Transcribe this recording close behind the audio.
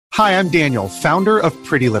Hi, I'm Daniel, founder of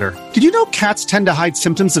Pretty Litter. Did you know cats tend to hide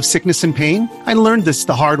symptoms of sickness and pain? I learned this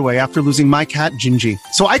the hard way after losing my cat, Gingy.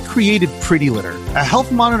 So I created Pretty Litter, a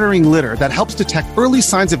health monitoring litter that helps detect early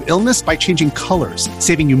signs of illness by changing colors,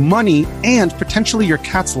 saving you money and potentially your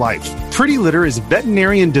cat's life. Pretty Litter is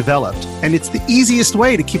veterinarian developed, and it's the easiest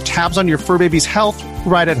way to keep tabs on your fur baby's health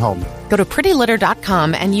right at home. Go to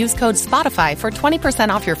prettylitter.com and use code SPOTIFY for 20%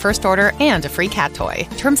 off your first order and a free cat toy.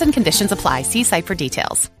 Terms and conditions apply. See site for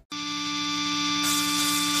details.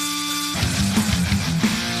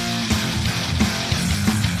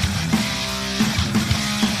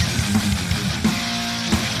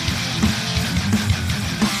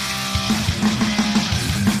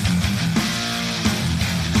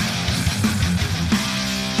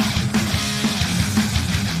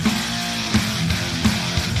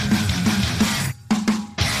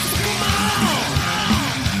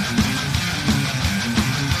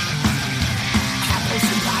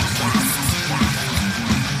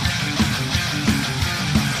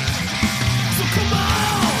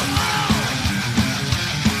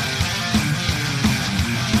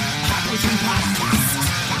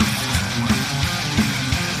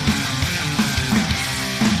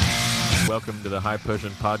 Welcome to the High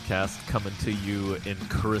Potion Podcast, coming to you in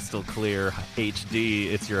crystal clear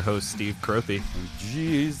HD. It's your host, Steve Crothy.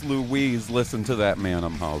 Jeez Louise, listen to that man.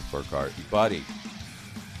 I'm Howard Burkhart. Buddy,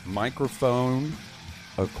 microphone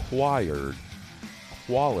acquired,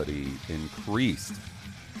 quality increased.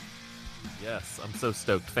 Yes, I'm so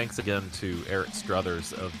stoked. Thanks again to Eric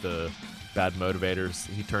Struthers of the Bad Motivators.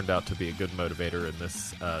 He turned out to be a good motivator in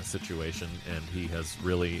this situation, and he has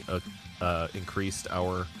really increased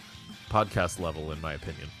our podcast level, in my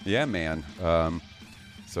opinion. Yeah, man.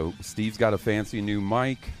 So Steve's got a fancy new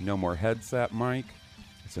mic. No more headset mic.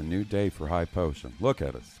 It's a new day for High Potion. Look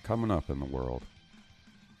at us coming up in the world.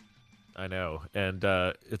 I know, and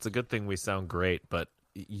it's a good thing we sound great, but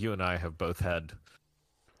you and I have both had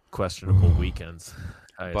questionable weekends,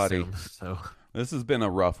 Buddy, assume, so this has been a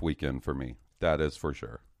rough weekend for me. That is for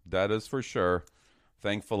sure. That is for sure.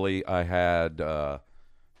 Thankfully, I had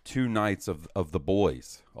 2 nights of the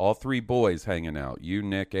boys, all 3 boys hanging out, you,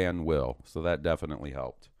 Nick, and Will. So that definitely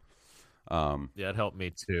helped. Yeah, it helped me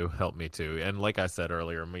too. And like I said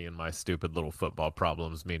earlier, me and my stupid little football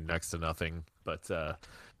problems mean next to nothing, but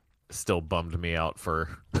still bummed me out for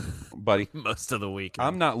buddy most of the week.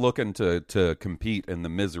 I'm not looking to compete in the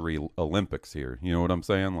misery Olympics here. You know what I'm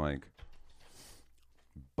saying? Like,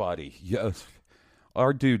 buddy, yes.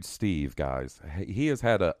 Our dude Steve, guys, he has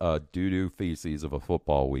had a doo-doo feces of a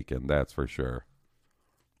football weekend, that's for sure.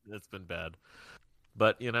 It's been bad.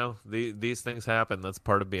 But, you know, these things happen. That's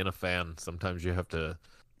part of being a fan. Sometimes you have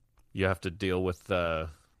to deal with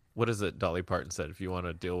what is it Dolly Parton said? If you want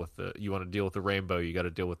to deal with the rainbow, you got to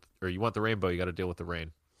deal with, or you want the rainbow, you got to deal with the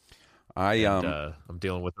rain. I'm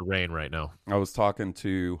dealing with the rain right now. I was talking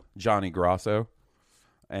to Johnny Grasso.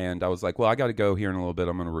 And I was like, well, I got to go here in a little bit.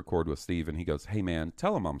 I'm going to record with Steve. And he goes, hey, man,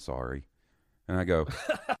 tell him I'm sorry. And I go,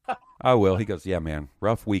 I will. He goes, yeah, man,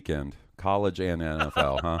 rough weekend, college and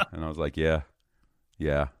NFL, huh? And I was like, yeah.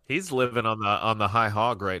 He's living on the high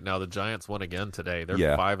hog right now. The Giants won again today. They're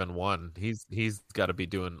 5-1. He's got to be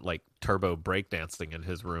doing like turbo breakdancing in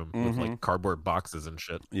his room with like cardboard boxes and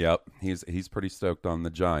shit. Yep, he's pretty stoked on the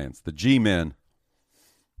Giants, the G-men,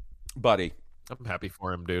 buddy. I'm happy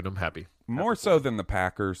for him, dude. I'm happy. More so than the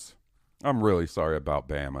Packers. I'm really sorry about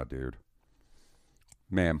Bama, dude.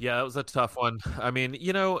 Man. Yeah, it was a tough one. I mean,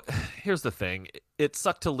 you know, here's the thing. It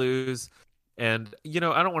sucked to lose. And, you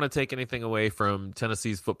know, I don't want to take anything away from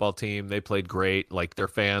Tennessee's football team. They played great. Like, their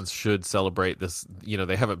fans should celebrate this. You know,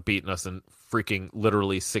 they haven't beaten us in freaking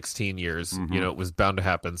literally 16 years. You know, it was bound to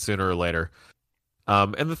happen sooner or later.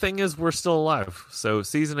 And the thing is, we're still alive. So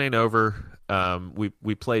season ain't over.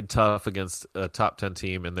 We played tough against a top 10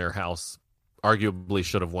 team in their house. Arguably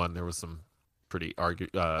should have won. There was some pretty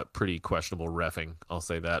questionable reffing. I'll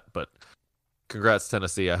say that. But congrats,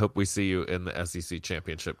 Tennessee. I hope we see you in the SEC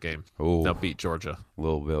championship game. Oh, now beat Georgia. A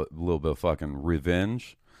little bit of fucking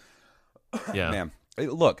revenge. Yeah, man.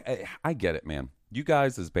 Look, I get it, man. You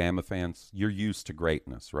guys as Bama fans, you're used to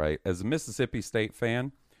greatness, right? As a Mississippi State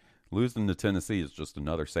fan, losing to Tennessee is just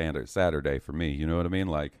another Saturday for me. You know what I mean?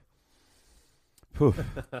 Like, whew,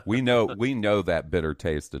 we know that bitter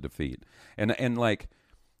taste of defeat. And like,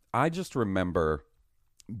 I just remember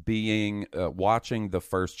being watching the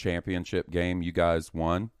first championship game you guys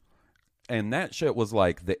won, and that shit was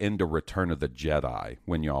like the end of Return of the Jedi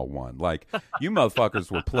when y'all won. Like, you motherfuckers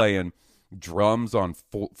were playing drums on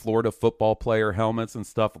Florida football player helmets and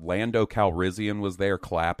stuff. Lando Calrissian was there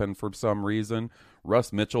clapping for some reason.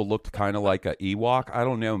 Russ Mitchell looked kind of like a Ewok. I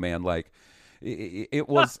don't know, man. Like, It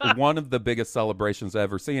was one of the biggest celebrations I've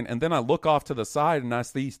ever seen. And then I look off to the side and I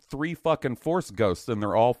see 3 fucking Force ghosts, and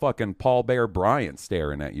they're all fucking Paul Bear Bryant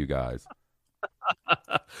staring at you guys.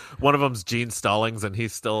 One of them's Gene Stallings, and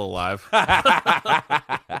he's still alive.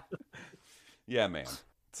 Yeah, man.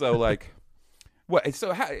 So like, what?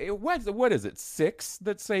 So what is it? 6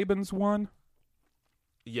 that Saban's won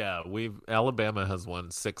Yeah, Alabama has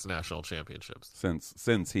won 6 national championships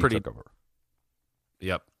since he Pretty- took over.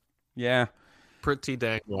 Yep, Yeah. pretty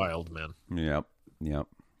dang wild, man. Yep.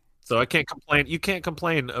 So I can't complain. You can't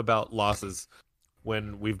complain about losses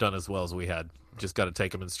when we've done as well as we had. Just got to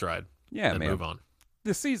take them in stride. Yeah, and man. move on.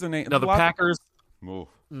 The season ain't. Now the Packers. Oof.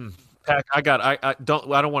 I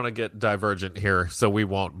don't want to get divergent here, so we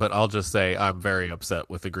won't. But I'll just say I'm very upset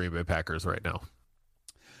with the Green Bay Packers right now.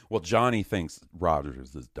 Well, Johnny thinks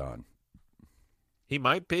Rodgers is done. He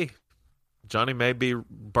might be. Johnny may be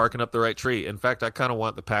barking up the right tree. In fact, I kind of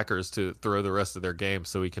want the Packers to throw the rest of their game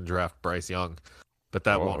so we can draft Bryce Young. But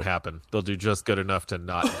that won't happen. They'll do just good enough to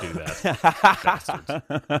not do that.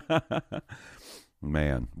 Bastards.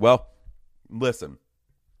 Man. Well, listen.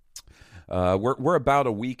 We're about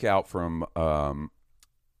a week out from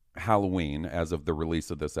Halloween as of the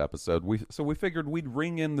release of this episode. So we figured we'd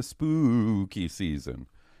ring in the spooky season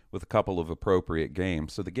with a couple of appropriate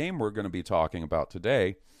games. So the game we're going to be talking about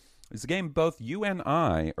today is a game both you and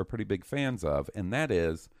I are pretty big fans of, and that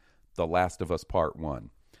is The Last of Us Part 1.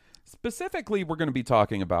 Specifically, we're going to be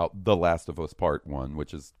talking about The Last of Us Part 1,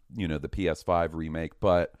 which is, the PS5 remake.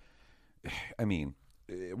 But, I mean,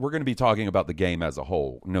 we're going to be talking about the game as a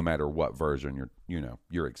whole, no matter what version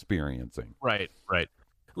you're experiencing. Right.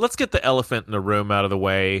 Let's get the elephant in the room out of the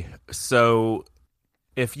way. So,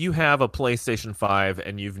 if you have a PlayStation 5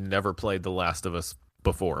 and you've never played The Last of Us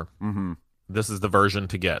before, this is the version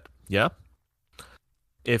to get. Yeah?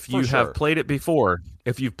 If you have played it before,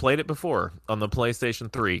 if you've played it before on the PlayStation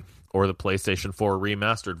 3 or the PlayStation 4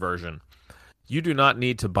 remastered version, you do not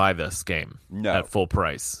need to buy this game at full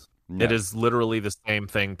price. No. It is literally the same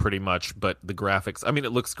thing pretty much, but the graphics, I mean,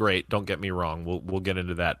 it looks great. Don't get me wrong. We'll get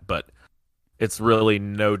into that, but it's really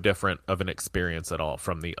no different of an experience at all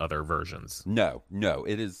from the other versions. No.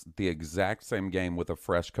 It is the exact same game with a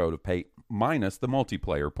fresh coat of paint, minus the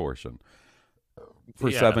multiplayer portion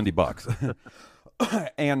for $70.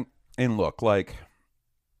 And look, like,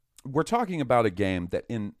 we're talking about a game that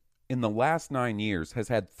in the last 9 years has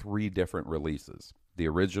had 3 different releases. The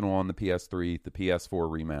original on the PS3, the PS4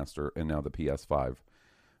 remaster, and now the PS5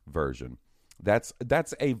 version. That's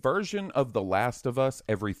a version of The Last of Us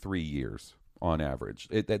every 3 years on average.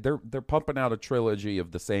 They're pumping out a trilogy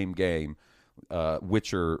of the same game,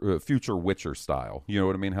 future Witcher style. You know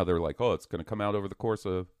what I mean? How they're like, it's going to come out over the course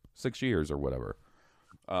of 6 years or whatever.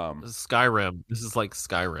 Skyrim. This is like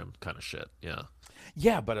Skyrim kind of shit. Yeah.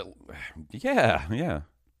 Yeah, but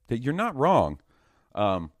you're not wrong.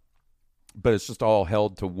 But it's just all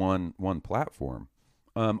held to one platform.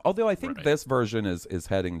 Although I think this version is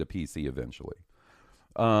heading to PC eventually.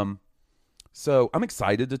 So I'm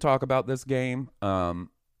excited to talk about this game.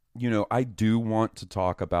 I do want to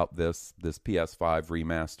talk about this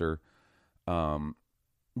PS5 remaster.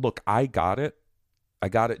 Look, I got it. I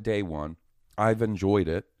got it day one. I've enjoyed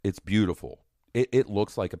it. It's beautiful. It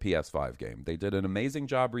looks like a PS5 game. They did an amazing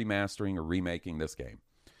job remastering or remaking this game.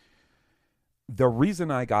 The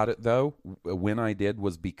reason I got it, though, when I did,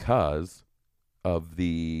 was because of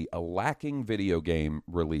the lacking video game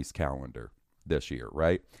release calendar this year,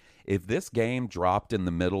 right? If this game dropped in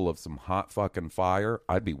the middle of some hot fucking fire,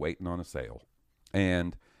 I'd be waiting on a sale.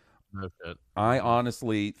 And I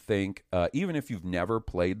honestly think, even if you've never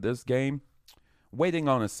played this game, waiting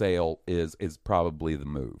on a sale is probably the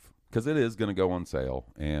move, because it is going to go on sale.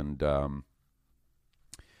 And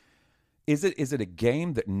is it a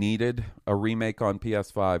game that needed a remake on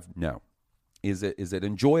PS5? No. Is it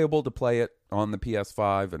enjoyable to play it on the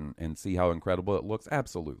PS5 and see how incredible it looks?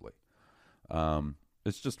 Absolutely.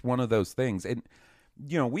 It's just one of those things. And,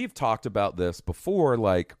 we've talked about this before,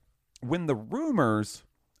 like, when the rumors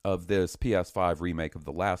of this PS5 remake of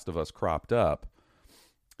The Last of Us cropped up,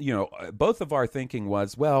 both of our thinking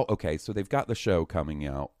was, well, okay, so they've got the show coming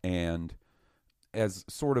out, and as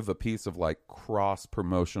sort of a piece of, like,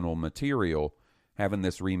 cross-promotional material, having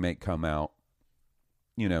this remake come out,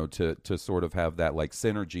 to sort of have that, like,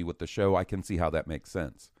 synergy with the show, I can see how that makes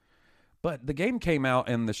sense. But the game came out,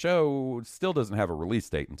 and the show still doesn't have a release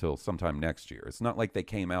date until sometime next year. It's not like they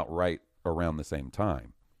came out right around the same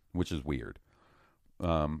time, which is weird.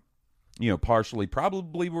 Partially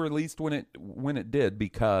probably released when it did,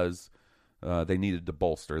 because they needed to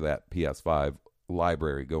bolster that PS5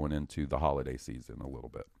 library going into the holiday season a little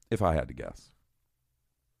bit, if I had to guess.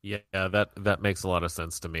 Yeah, that makes a lot of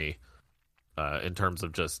sense to me. In terms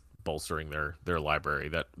of just bolstering their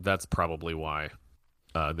library, that's probably why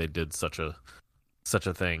they did such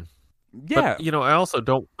a thing. Yeah,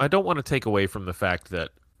 But I don't want to take away from the fact that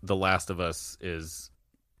The Last of Us is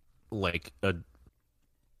like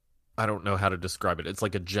I don't know how to describe it. It's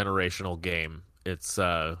like a generational game. It's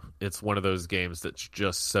one of those games that's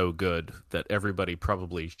just so good that everybody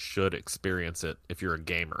probably should experience it if you're a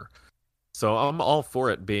gamer. So I'm all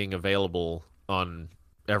for it being available on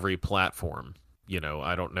every platform.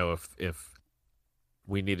 I don't know if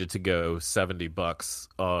we needed to go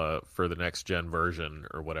 $70 for the next gen version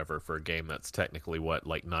or whatever for a game that's technically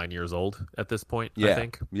like 9 years old at this point. yeah, I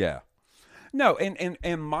think. yeah. No,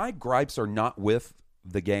 and my gripes are not with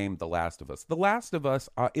the game The Last of Us. The Last of Us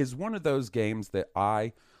is one of those games that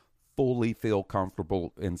I fully feel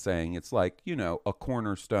comfortable in saying it's like, a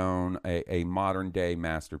cornerstone, a modern day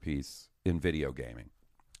masterpiece in video gaming,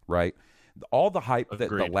 right? All the hype that The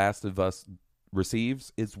Agreed. Last of Us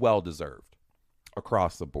receives is well deserved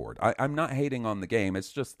across the board. I'm not hating on the game.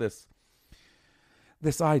 It's just this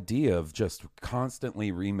idea of just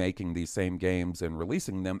constantly remaking these same games and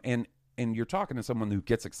releasing them, and you're talking to someone who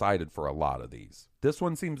gets excited for a lot of these. This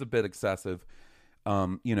one seems a bit excessive.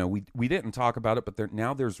 We didn't talk about it, but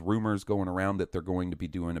now there's rumors going around that they're going to be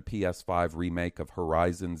doing a PS5 remake of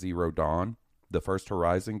Horizon Zero Dawn, the first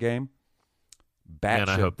Horizon game. And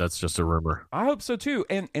I hope that's just a rumor. I hope so too.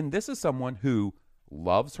 And this is someone who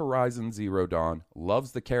loves Horizon Zero Dawn,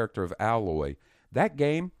 loves the character of Aloy. That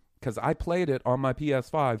game, because I played it on my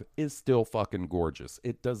PS5, is still fucking gorgeous.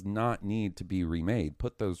 It does not need to be remade.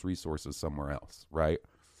 Put those resources somewhere else, right?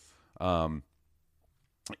 Once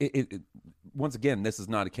again, this is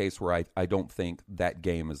not a case where I don't think that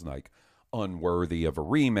game is like unworthy of a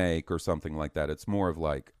remake or something like that. It's more of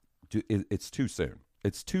like, it's too soon.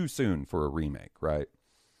 It's too soon for a remake, right?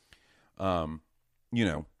 Yeah,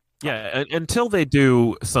 until they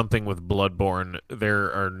do something with Bloodborne,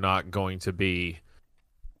 there are not going to be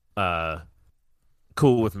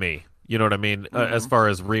cool with me. You know what I mean? As far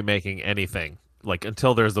as remaking anything, like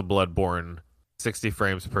until there's a Bloodborne 60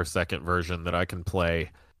 frames per second version that I can play,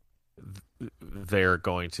 they're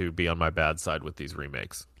going to be on my bad side with these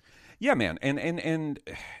remakes. Yeah, man, and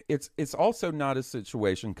it's also not a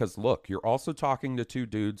situation because look, you're also talking to two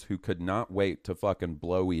dudes who could not wait to fucking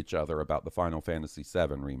blow each other about the Final Fantasy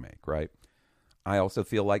VII remake, right? I also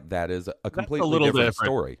feel like that is a completely different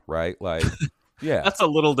story, right? Like, yeah, that's a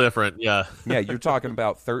little different. Yeah, yeah, you're talking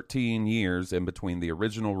about 13 years in between the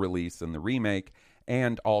original release and the remake,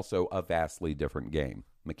 and also a vastly different game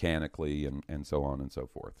mechanically and so on and so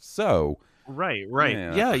forth. So. Right.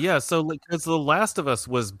 Yeah. So, because The Last of Us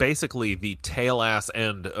was basically the tail ass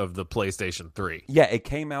end of the PlayStation 3. Yeah, it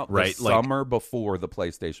came out the summer before the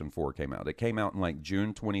PlayStation 4 came out. It came out in like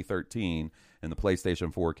June 2013, and the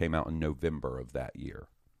PlayStation 4 came out in November of that year.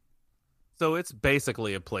 So it's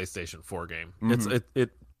basically a PlayStation 4 game. Mm-hmm. It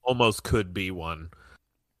almost could be one.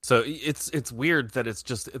 So it's weird that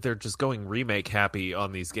they're just going remake happy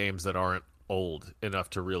on these games that aren't old enough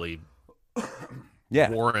to really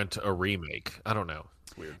warrant a remake. I don't know.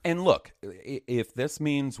 It's weird. And look, if this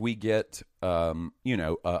means we get a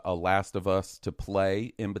Last of Us to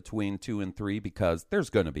play in between 2 and 3, because there's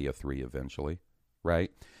going to be a 3 eventually, right?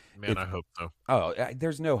 Man, I hope so. Oh,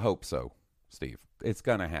 there's no hope so, Steve. It's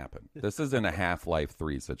going to happen. This isn't a Half-Life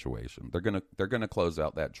 3 situation. They're going to close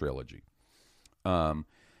out that trilogy.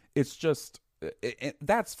 It's just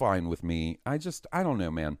that's fine with me. I don't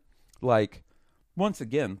know, man. Like, once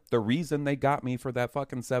again, the reason they got me for that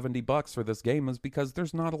fucking $70 for this game is because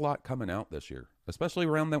there's not a lot coming out this year, especially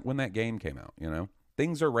around when that game came out.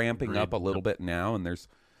 Things are ramping up a little bit now, and there's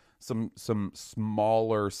some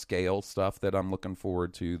smaller scale stuff that I'm looking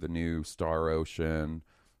forward to. The new Star Ocean,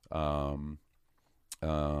 the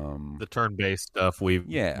turn-based stuff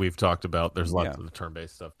we've talked about. There's lots of the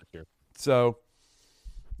turn-based stuff this year. So,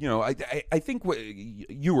 I think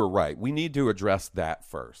you were right. We need to address that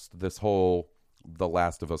first. This whole The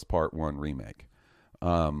Last of Us Part 1 remake.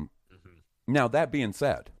 Now, that being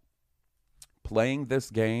said, playing this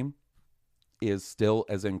game is still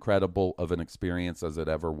as incredible of an experience as it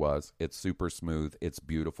ever was. It's super smooth. It's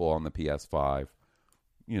beautiful on the PS5.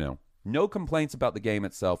 No complaints about the game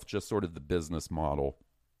itself, just sort of the business model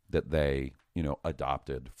that they,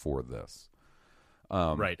 adopted for this.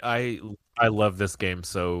 Right. I love this game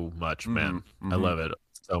so much, man. Mm-hmm. I love it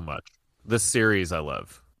so much. This series I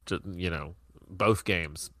love. Both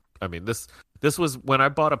games. I mean, this was when I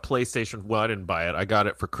bought a PlayStation. Well, I didn't buy it. I got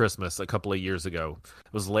it for Christmas a couple of years ago.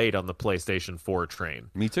 It was late on the PlayStation 4 train.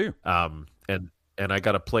 Me too. And I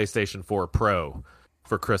got a PlayStation 4 Pro,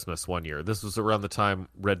 for Christmas one year. This was around the time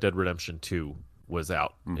Red Dead Redemption 2 was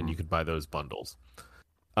out, and you could buy those bundles.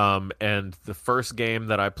 And the first game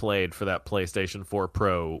that I played for that PlayStation 4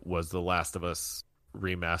 Pro was The Last of Us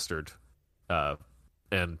remastered.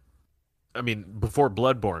 And I mean, before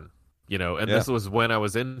Bloodborne, and this was when I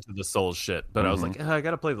was into the Souls shit, but I was like, I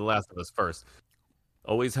gotta play The Last of Us first.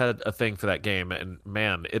 Always had a thing for that game, and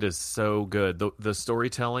man, it is so good. The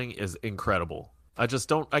storytelling is incredible.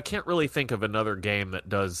 I can't really think of another game that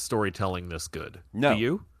does storytelling this good. No. Do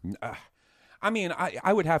you? I mean,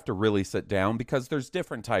 I would have to really sit down because there's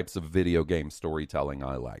different types of video game storytelling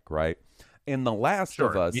I like, right? And The Last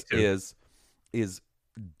of Us is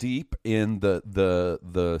deep in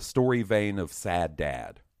the story vein of Sad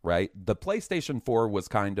Dad, right? The PlayStation 4 was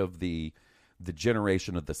kind of the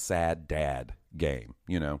generation of the Sad Dad game,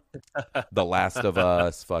 The Last of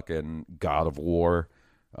Us, fucking God of War.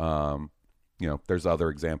 There's other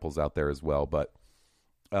examples out there as well, but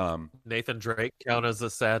Nathan Drake count as a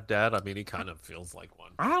sad dad? I mean, he kind of feels like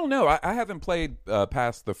one. I don't know. I haven't played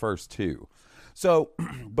past the first two. So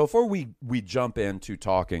before we jump into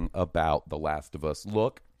talking about The Last of Us,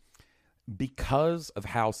 look, because of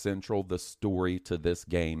how central the story to this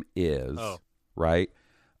game is, right?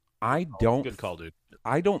 Good call, dude.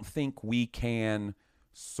 I don't think we can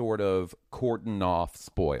sort of cordon off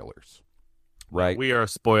spoilers. Right. We are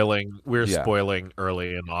spoiling. We're spoiling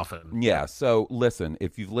early and often. Yeah. So listen,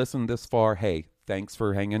 if you've listened this far, hey, thanks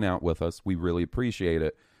for hanging out with us. We really appreciate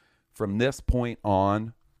it. From this point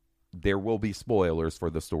on, there will be spoilers for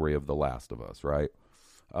the story of The Last of Us, right?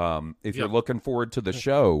 If you're looking forward to the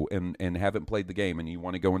show and haven't played the game and you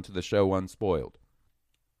want to go into the show unspoiled,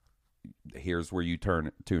 here's where you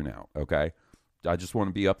tune out, okay? I just want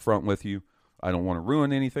to be upfront with you. I don't want to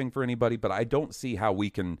ruin anything for anybody, but I don't see how we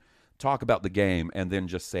can talk about the game and then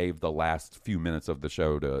just save the last few minutes of the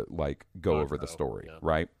show to go over the story,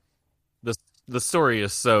 right? The story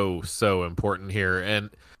is so important here, and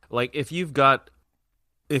if you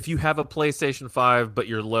have a PlayStation 5 but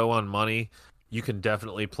you're low on money, you can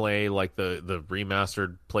definitely play the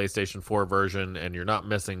remastered PlayStation 4 version, and you're not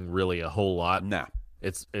missing really a whole lot. Nah,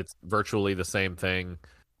 it's virtually the same thing.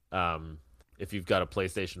 If you've got a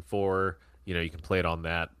PlayStation 4, you can play it on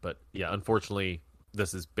that. But yeah, unfortunately,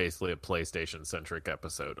 this is basically a PlayStation-centric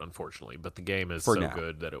episode, unfortunately. But the game is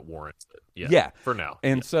good that it warrants it. Yeah, for now.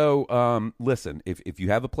 And so, listen, if you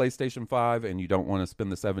have a PlayStation 5 and you don't want to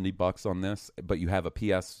spend the $70 on this, but you have a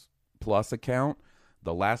PS Plus account,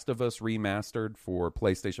 The Last of Us Remastered for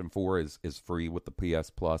PlayStation 4 is free with the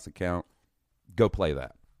PS Plus account. Go play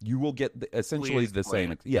that. You will get essentially the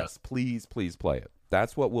same. Yes, please play it.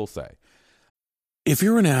 That's what we'll say. If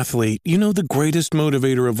you're an athlete, you know the greatest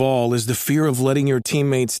motivator of all is the fear of letting your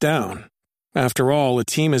teammates down. After all, a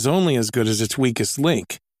team is only as good as its weakest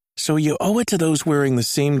link. So you owe it to those wearing the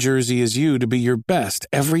same jersey as you to be your best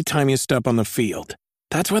every time you step on the field.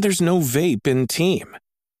 That's why there's no vape in team.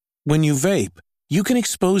 When you vape, you can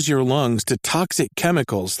expose your lungs to toxic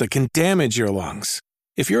chemicals that can damage your lungs.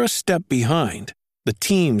 If you're a step behind, the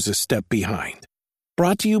team's a step behind.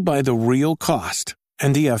 Brought to you by The Real Cost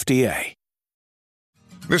and the FDA.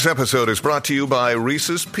 This episode is brought to you by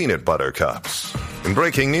Reese's Peanut Butter Cups. In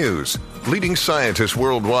breaking news, leading scientists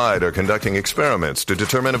worldwide are conducting experiments to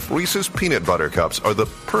determine if Reese's Peanut Butter Cups are the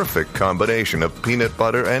perfect combination of peanut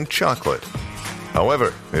butter and chocolate.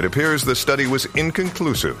 However, it appears the study was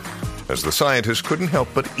inconclusive, as the scientists couldn't help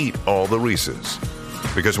but eat all the Reese's.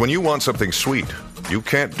 Because when you want something sweet, you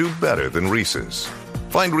can't do better than Reese's.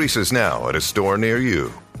 Find Reese's now at a store near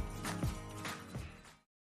you.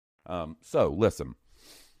 So listen.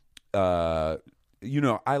 I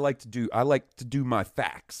like to do my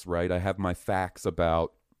facts, right? I have my facts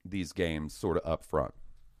about these games sort of up front.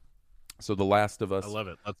 So The Last of Us, I love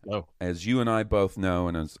it. Let's go. As you and I both know,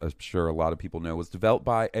 and as I'm sure a lot of people know, was developed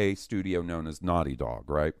by a studio known as Naughty Dog,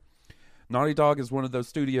 right? Naughty Dog is one of those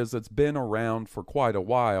studios that's been around for quite a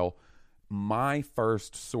while. My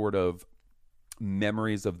first sort of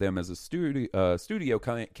memories of them as a studio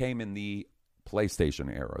came in the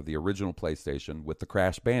PlayStation era, the original PlayStation with the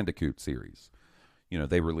Crash Bandicoot series.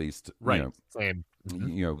 They released same.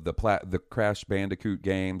 The Crash Bandicoot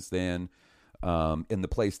games. Then in the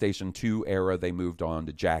PlayStation 2 era, they moved on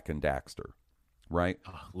to Jak and Daxter, right?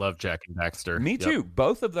 Oh, love Jak and Daxter. Me too.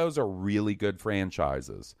 Both of those are really good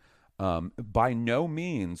franchises. By no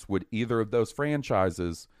means would either of those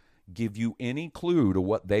franchises give you any clue to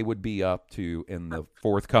what they would be up to in the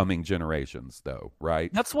forthcoming generations, though,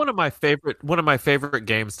 right? That's one of my favorite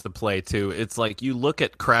games to play too. It's like you look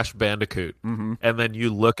at Crash Bandicoot and then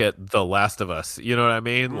you look at The Last of Us. You know what I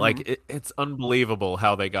mean? It's unbelievable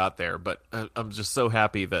how they got there, but I'm just so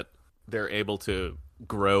happy that they're able to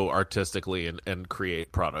grow artistically and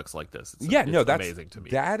create products like this. It's that's amazing to me.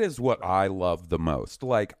 That is what I love the most.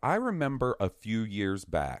 Like, I remember a few years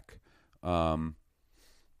back, you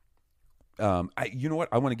know what?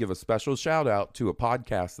 I want to give a special shout out to a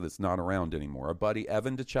podcast that's not around anymore. Our buddy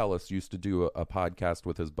Evan DeCellis used to do a podcast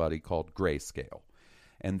with his buddy called Grayscale.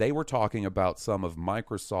 And they were talking about some of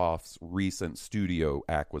Microsoft's recent studio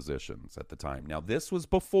acquisitions at the time. Now, this was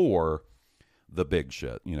before the big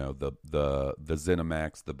shit, you know, the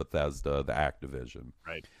ZeniMax, the Bethesda, the Activision.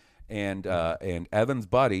 Right. And Evan's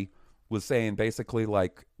buddy was saying basically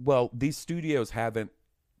like, well, these studios haven't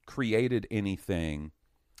created anything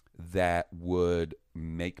that would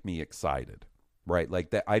make me excited, right?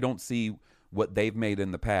 Like that, I don't see what they've made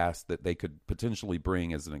in the past that they could potentially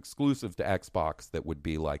bring as an exclusive to Xbox that would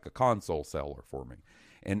be like a console seller for me.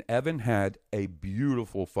 And Evan had a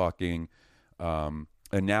beautiful fucking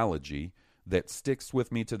analogy that sticks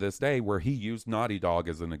with me to this day, where he used Naughty Dog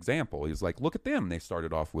as an example. He's like, look at them. They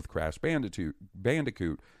started off with Crash Bandicoot,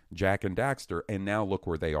 Jak and Daxter, and now look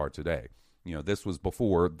where they are today. You know, this was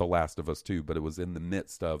before The Last of Us 2, but it was in the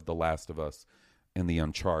midst of The Last of Us and the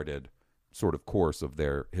Uncharted sort of course of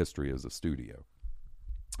their history as a studio.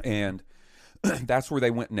 And that's where they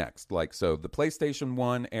went next. Like, so the PlayStation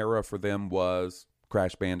 1 era for them was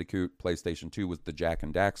Crash Bandicoot. PlayStation 2 was the Jak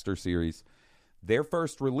and Daxter series. Their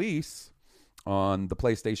first release on the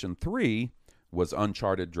PlayStation 3 was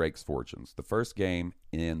Uncharted Drake's Fortunes, the first game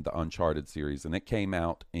in the Uncharted series. And it came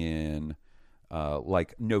out in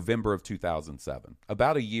like November of 2007,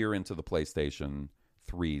 about a year into the PlayStation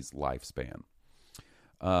 3's lifespan.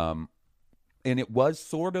 And it was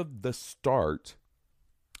sort of the start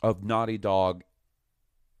of Naughty Dog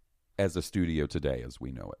as a studio today as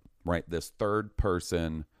we know it, right? This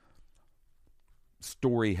third-person,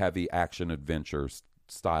 story-heavy action-adventure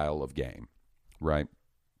style of game, right?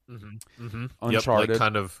 Mm-hmm. Mm-hmm. Uncharted. Yep,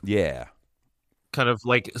 like kind of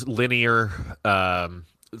like linear,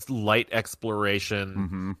 light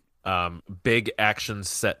exploration, big action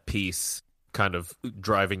set piece, kind of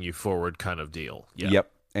driving you forward kind of deal. Yeah.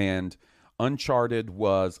 Yep. And Uncharted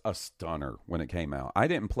was a stunner when it came out. I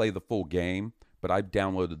didn't play the full game, but I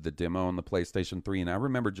downloaded the demo on the PlayStation 3, and I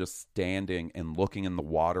remember just standing and looking in the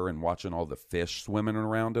water and watching all the fish swimming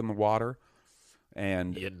around in the water.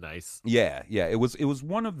 And yeah, nice. Yeah. It was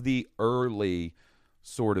one of the early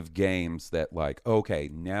sort of games that, like, okay,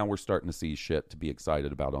 now we're starting to see shit to be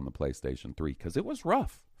excited about on the PlayStation 3, because it was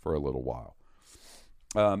rough for a little while.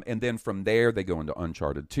 And then from there, they go into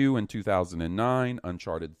Uncharted 2 in 2009,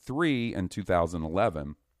 Uncharted 3 in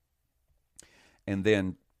 2011. And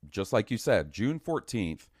then, just like you said, June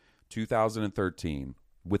 14th, 2013,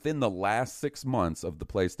 within the last 6 months of the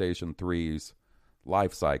PlayStation 3's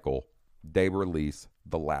life cycle, they release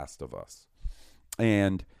The Last of Us.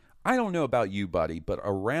 And I don't know about you, buddy, but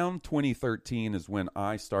around 2013 is when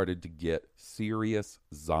I started to get serious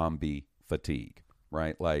zombie fatigue,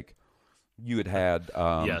 right? Like, you had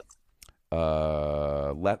the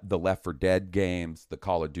Left 4 Dead games, the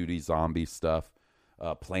Call of Duty zombie stuff,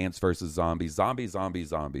 Plants vs. Zombies,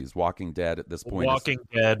 Zombies, Walking Dead at this point. Walking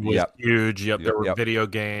Dead was huge. Yep, there were video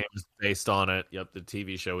games based on it. Yep, the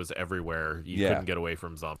TV show was everywhere. You couldn't get away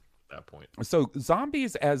from zombies at that point. So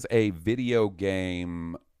zombies as a video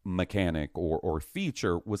game mechanic or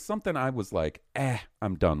feature was something I was like,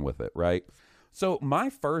 I'm done with it, right? So my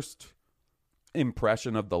first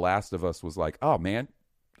impression of The Last of Us was like, oh man,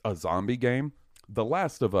 a zombie game? The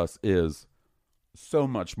Last of Us is so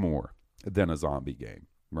much more than a zombie game,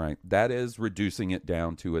 right? That is reducing it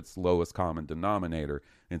down to its lowest common denominator.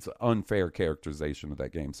 It's an unfair characterization of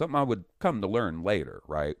that game. Something I would come to learn later,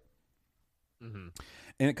 right? Mm-hmm.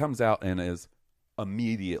 And it comes out and is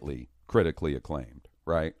immediately critically acclaimed,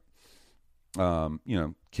 right?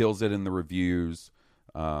 Kills it in the reviews.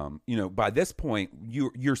 By this point,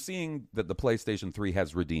 you're seeing that the PlayStation 3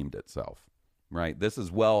 has redeemed itself, right? This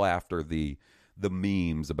is well after the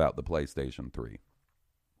memes about the PlayStation 3.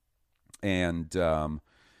 And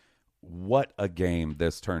what a game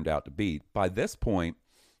this turned out to be. By this point,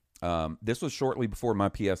 this was shortly before my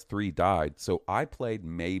PS3 died, so I played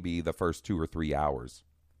maybe the first 2 or 3 hours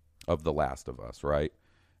of The Last of Us, right?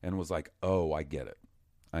 And was like, oh, I get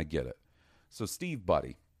it. So, Steve,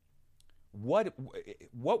 buddy, what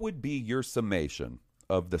would be your summation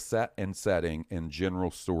of the set and setting and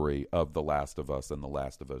general story of The Last of Us and The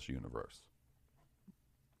Last of Us universe?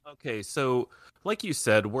 Okay, so like you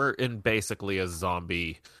said, we're in basically a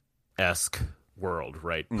zombie-esque world,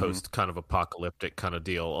 right? Mm-hmm. Post kind of apocalyptic kind of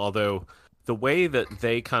deal. Although the way that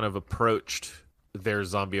they kind of approached their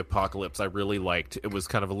zombie apocalypse I really liked. It was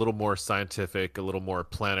kind of a little more scientific, a little more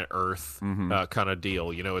planet Earth kind of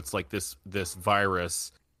deal. You know, it's like this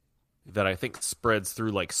virus that I think spreads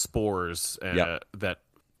through like spores that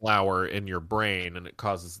flower in your brain, and it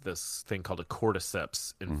causes this thing called a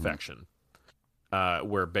cordyceps infection,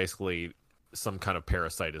 where basically some kind of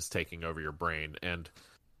parasite is taking over your brain, and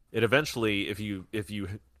it eventually, if you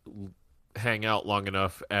hang out long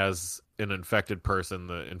enough as an infected person,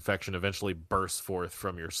 the infection eventually bursts forth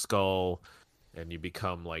from your skull, and you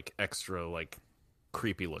become like extra like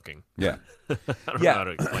creepy looking. Yeah. I don't know how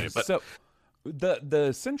to explain it, but so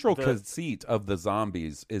the central conceit of the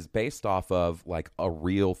zombies is based off of like a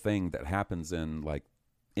real thing that happens in like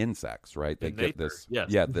insects, right? They get this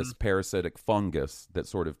this parasitic fungus that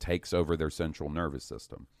sort of takes over their central nervous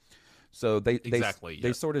system. So they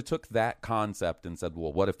sort of took that concept and said,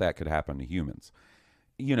 well, what if that could happen to humans?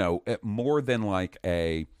 You know, more than like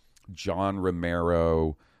a John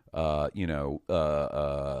Romero,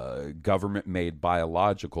 government-made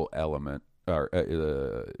biological element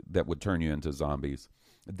that would turn you into zombies.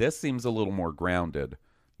 This seems a little more grounded,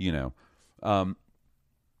 you know.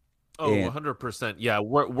 100%. Yeah,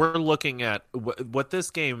 we're looking at what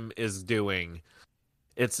this game is doing.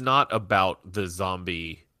 It's not about the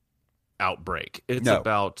zombie outbreak. It's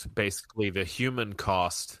about basically the human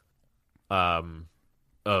cost of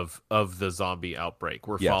the zombie outbreak.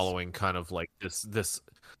 We're following kind of like this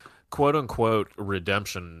quote unquote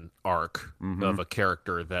redemption arc of a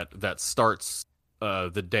character that starts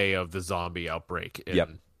the day of the zombie outbreak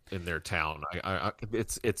in their town.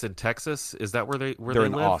 It's in Texas. Is that where they're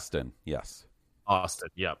in live? Austin? Yes, Austin.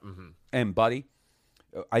 Yeah. And buddy,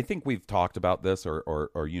 I think we've talked about this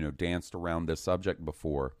or danced around this subject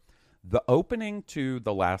before. The opening to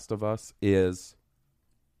The Last of Us is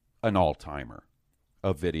an all-timer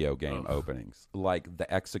of video game openings, like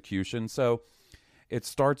the execution. So it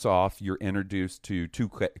starts off, you're introduced to two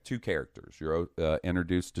characters. You're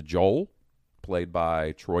introduced to Joel, played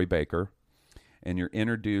by Troy Baker, and you're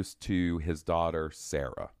introduced to his daughter,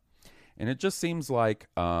 Sarah. And it just seems like,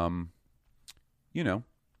 like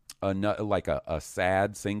a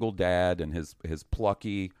sad single dad and his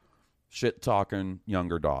plucky, shit-talking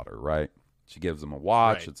younger daughter, right? She gives him a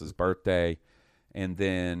watch. Right. It's his birthday. And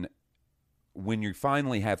then when you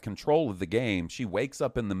finally have control of the game, she wakes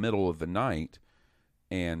up in the middle of the night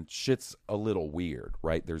and shit's a little weird,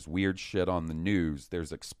 right? There's weird shit on the news.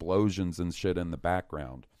 There's explosions and shit in the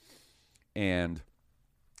background. And,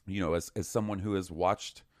 as someone who has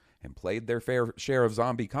watched and played their fair share of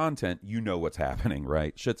zombie content, you know what's happening,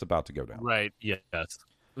 right? Shit's about to go down. Right, yes.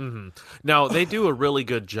 Now, they do a really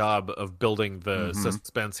good job of building the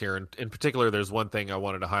suspense here. And in particular, there's one thing I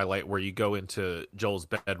wanted to highlight where you go into Joel's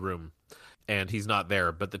bedroom and he's not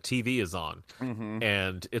there, but the TV is on.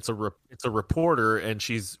 And it's a reporter, and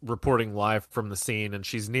she's reporting live from the scene, and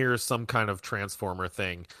she's near some kind of transformer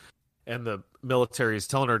thing. And the military is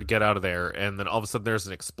telling her to get out of there. And then all of a sudden there's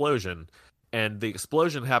an explosion. And the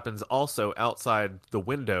explosion happens also outside the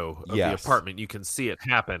window of the apartment. You can see it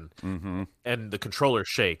happen. And the controller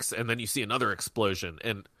shakes. And then you see another explosion.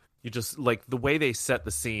 And you just, like, the way they set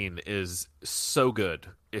the scene is so good.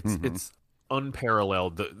 It's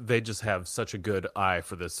unparalleled. They just have such a good eye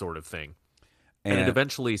for this sort of thing. And it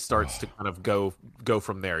eventually starts to kind of go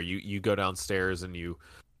from there. You go downstairs and you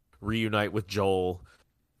reunite with Joel.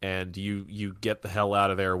 And you get the hell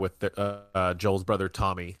out of there with Joel's brother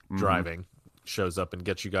Tommy driving. Shows up and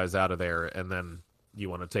gets you guys out of there, and then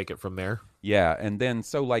you want to take it from there? Yeah, and then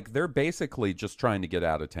so like they're basically just trying to get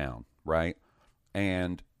out of town, right?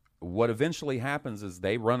 And what eventually happens is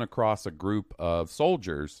they run across a group of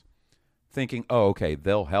soldiers thinking, oh, okay,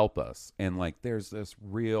 they'll help us. And like there's this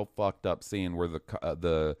real fucked up scene where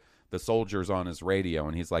the soldier's on his radio,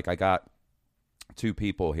 and he's like, I got 2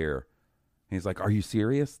 people here. And he's like, are you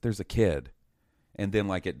serious? There's a kid. And then,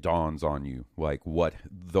 like, it dawns on you, like, what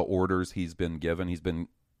the orders he's been given. He's been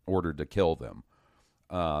ordered to kill them.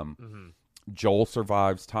 Joel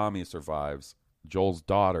survives. Tommy survives. Joel's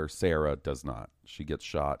daughter, Sarah, does not. She gets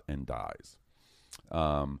shot and dies.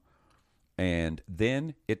 And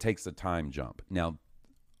then it takes a time jump. Now,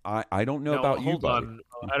 I don't know about you, buddy.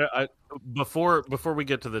 Hold on. Before we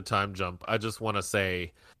get to the time jump, I just want to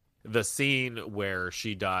say the scene where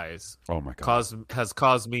she dies, oh my God, has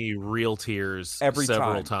caused me real tears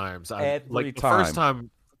several times. The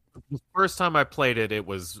first time I played it, it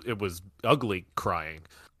was ugly crying.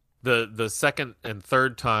 The second and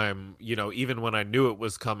third time, even when I knew it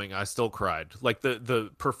was coming, I still cried. Like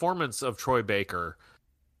the performance of Troy Baker.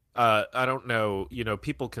 I don't know.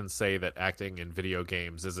 People can say that acting in video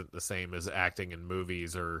games isn't the same as acting in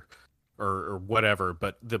movies or or whatever,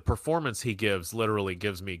 but the performance he gives literally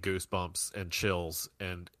gives me goosebumps and chills,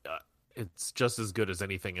 and it's just as good as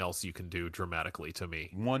anything else you can do dramatically to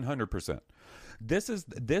me. 100%. This is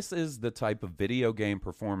the type of video game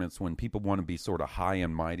performance when people want to be sort of high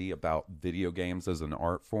and mighty about video games as an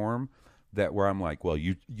art form, that where I'm like, well,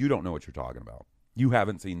 you don't know what you're talking about. You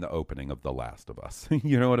haven't seen the opening of The Last of Us.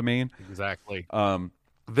 You know what I mean? Exactly.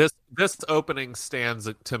 This opening stands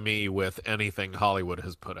to me with anything Hollywood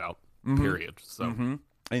has put out. Period. So,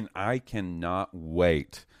 and I cannot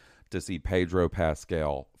wait to see Pedro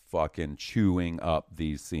Pascal fucking chewing up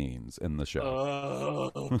these scenes in the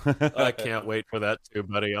show. I can't wait for that too,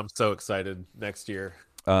 buddy. I'm so excited next year.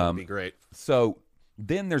 It'll be great. So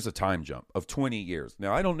then there's a time jump of 20 years.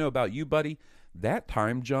 Now, I don't know about you, buddy. That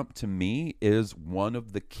time jump to me is one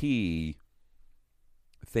of the key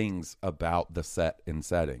things about the set and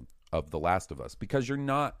setting of The Last of Us, because you're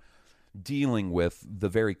not dealing with the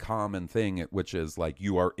very common thing, which is like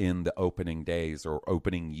you are in the opening days or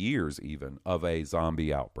opening years even of a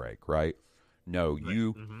zombie outbreak, right? No,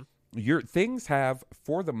 your things have,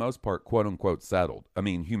 for the most part, quote unquote, settled. I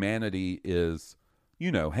mean, humanity is,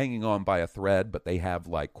 hanging on by a thread, but they have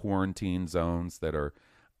like quarantine zones that are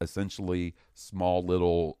essentially small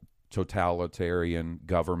little totalitarian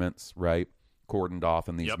governments, right? Cordoned off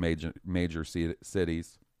in these major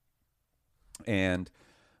cities. And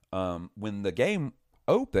when the game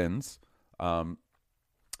opens,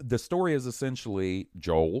 the story is essentially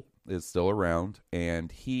Joel is still around,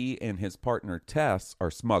 and he and his partner Tess are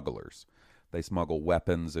smugglers. They smuggle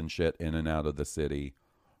weapons and shit in and out of the city.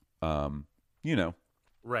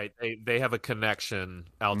 Right. They have a connection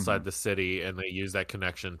outside the city, and they use that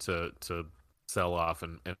connection to sell off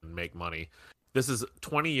and make money. This is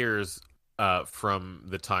 20 years from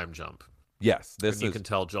the time jump. Yes, you can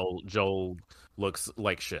tell Joel looks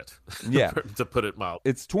like shit. Yeah, to put it mild.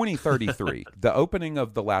 It's 2033. The opening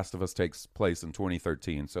of The Last of Us takes place in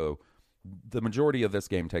 2013, so the majority of this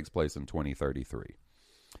game takes place in 2033.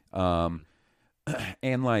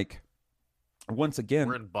 And like, once again,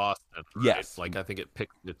 we're in Boston. Right? Yes, like I think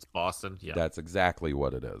it's Boston. Yeah, that's exactly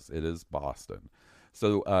what it is. It is Boston.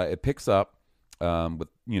 So it picks up with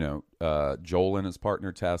Joel and his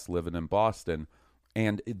partner Tess living in Boston.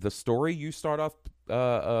 And the story you start off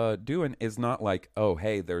doing is not like, oh,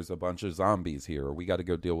 hey, there's a bunch of zombies here, or we got to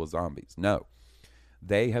go deal with zombies. No,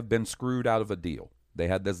 they have been screwed out of a deal. They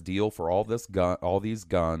had this deal for all these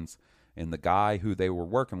guns, and the guy who they were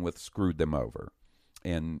working with screwed them over.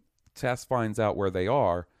 And Tess finds out where they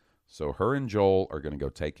are, so her and Joel are going to go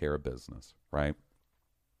take care of business, right?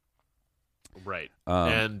 Right.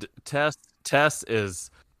 And Tess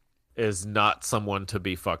is not someone to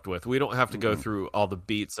be fucked with. We don't have to go through all the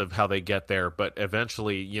beats of how they get there, but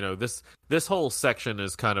eventually, this whole section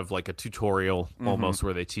is kind of like a tutorial almost,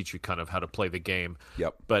 where they teach you kind of how to play the game.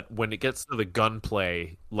 Yep. But when it gets to the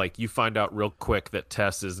gunplay, like, you find out real quick that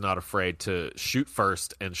Tess is not afraid to shoot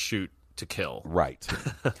first and shoot to kill. Right.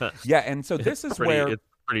 Yeah, and so this is where it's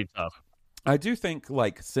pretty tough. I do think,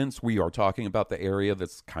 like, since we are talking about the area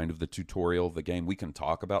that's kind of the tutorial of the game, we can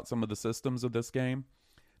talk about some of the systems of this game.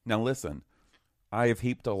 Now, listen, I have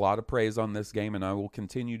heaped a lot of praise on this game, and I will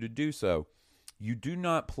continue to do so. You do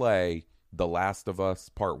not play The Last of Us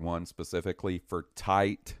Part 1 specifically for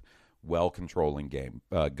tight, well-controlling game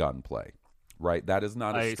gunplay, right? That is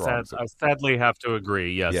not a strong... I sadly have to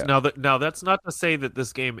agree, yes. Yeah. Now, that's not to say that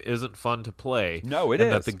this game isn't fun to play. No, it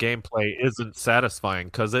is. That the gameplay isn't satisfying,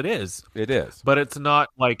 because it is. It is. But it's not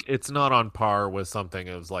on par with something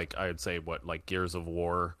as, like, I would say, like Gears of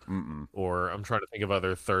War, or I'm trying to think of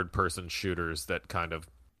other third-person shooters that kind of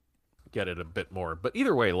get it a bit more. But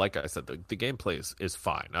either way, like I said, the gameplay is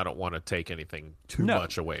fine. I don't want to take anything too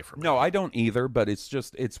much away from it. No, I don't either, but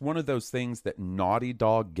it's one of those things that Naughty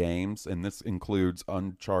Dog games, and this includes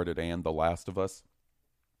Uncharted and The Last of Us,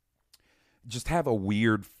 just have a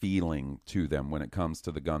weird feeling to them when it comes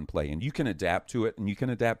to the gunplay. And you can adapt to it, and you can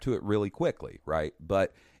adapt to it really quickly, right?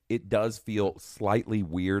 But it does feel slightly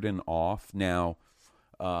weird and off. Now,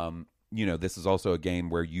 this is also a game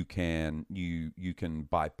where you can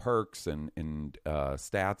buy perks and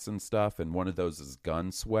stats and stuff, and one of those is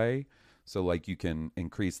gun sway. So, like, you can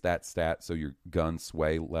increase that stat so your guns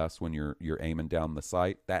sway less when you're aiming down the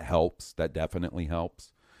sight. That helps. That definitely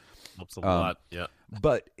helps. Helps a lot, yeah.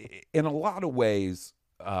 But in a lot of ways,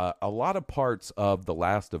 a lot of parts of The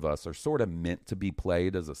Last of Us are sort of meant to be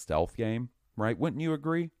played as a stealth game, right? Wouldn't you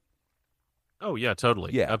agree? Oh, yeah,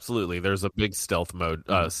 totally. Yeah. Absolutely. There's a big stealth mode,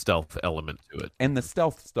 stealth element to it. And the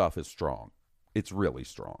stealth stuff is strong. It's really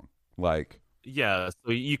strong. Like, Yeah,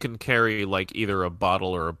 so you can carry like either a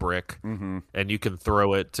bottle or a brick, Mm-hmm. and you can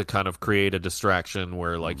throw it to kind of create a distraction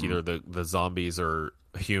where like Mm-hmm. either the zombies or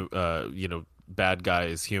bad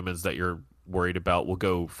guys, humans that you're worried about will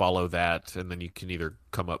go follow that, and then you can either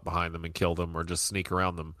come up behind them and kill them or just sneak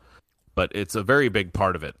around them. But it's a very big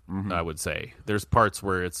part of it, Mm-hmm. I would say. There's parts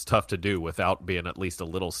where it's tough to do without being at least a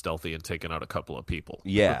little stealthy and taking out a couple of people.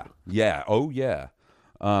 Yeah, yeah, oh yeah.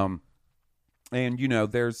 And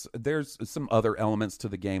there's some other elements to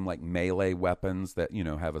the game like melee weapons that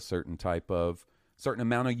have a certain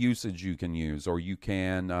amount of usage you can use, or you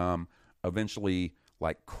can eventually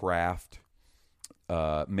like craft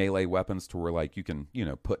melee weapons to where like you can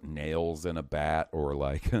put nails in a bat or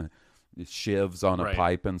like shivs on a Right.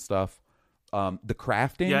 pipe and stuff. The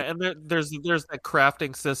crafting, Yeah, and there's that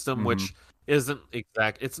crafting system Mhm. which isn't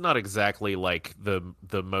exact. It's not exactly like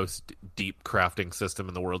the most deep crafting system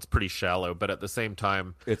in the world. It's pretty shallow, but at the same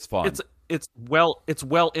time, it's fun. it's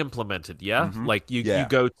well implemented. Yeah, Mhm. like you Yeah.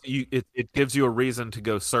 go it gives you a reason to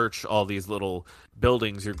go search all these little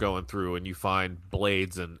buildings you're going through, and you find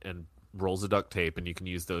blades and rolls of duct tape, and you can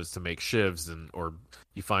use those to make shivs, or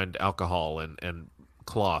you find alcohol and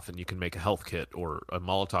cloth, and you can make a health kit or a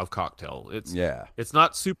Molotov cocktail. Yeah. It's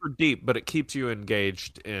not super deep, but it keeps you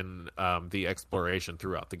engaged in the exploration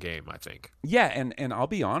throughout the game, I think. Yeah, and I'll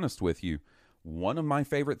be honest with you, one of my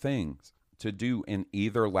favorite things to do in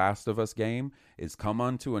either Last of Us game is come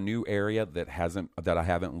onto a new area that I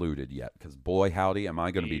haven't looted yet. Because boy, howdy, am I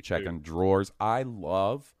going to Me be too. checking drawers. I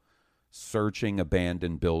love searching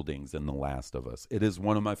abandoned buildings in The Last of Us. It is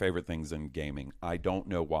one of my favorite things in gaming. I don't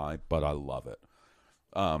know why, but I love it.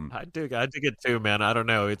 I dig it too, man. I don't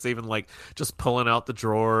know. It's even like just pulling out the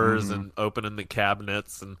drawers Mm-hmm. and opening the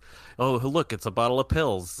cabinets, and oh, look, it's a bottle of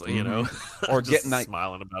pills. Or Just getting that-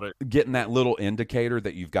 smiling about it. Getting that little indicator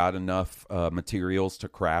that you've got enough materials to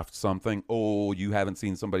craft something. Oh, you haven't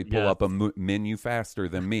seen somebody pull Yes. up a menu faster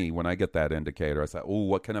than me. When I get that indicator, I say, oh,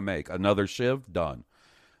 what can I make? Another shiv? Done.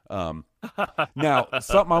 Now,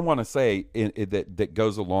 something I want to say that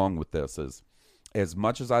goes along with this is, as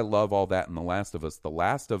much as I love all that in The Last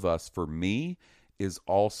of Us for me is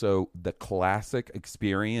also the classic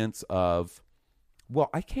experience of, well,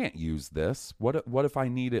 I can't use this. What if I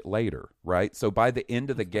need it later, right? So by the end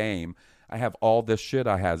of the game, I have all this shit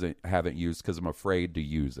I haven't used because I'm afraid to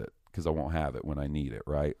use it because I won't have it when I need it,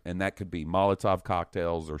 right? And that could be Molotov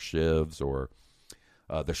cocktails or shivs or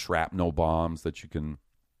the shrapnel bombs that you can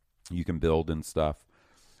build and stuff.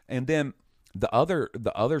 And then the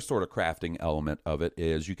other sort of crafting element of it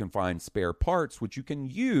is you can find spare parts which you can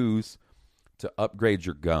use to upgrade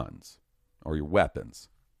your guns or your weapons.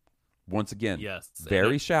 Once again, Yes,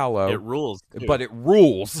 very shallow. It rules, too. But it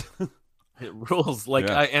rules. It rules. Like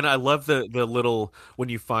Yeah. I love the little when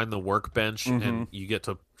you find the workbench Mm-hmm. and you get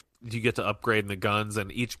to upgrade the guns,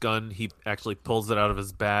 and each gun he actually pulls it out of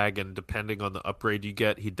his bag, and depending on the upgrade you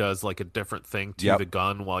get, he does like a different thing to Yep. the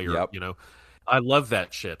gun while you're Yep. I love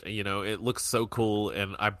that shit. It looks so cool,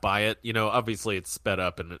 and I buy it. Obviously it's sped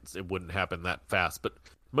up and it wouldn't happen that fast, but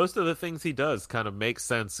most of the things he does kind of make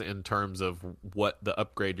sense in terms of what the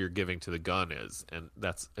upgrade you're giving to the gun is, and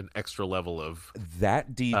that's an extra level of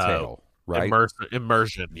That detail, right?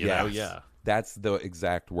 immersion. Yes. Yeah. That's the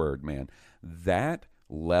exact word, man. That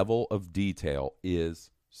level of detail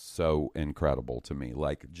is so incredible to me.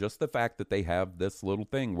 Like, just the fact that they have this little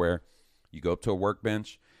thing where you go up to a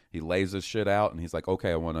workbench, he lays his shit out, and he's like,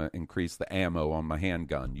 okay, I want to increase the ammo on my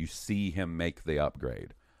handgun. You see him make the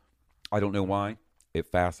upgrade. I don't know why. It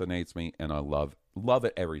fascinates me, and I love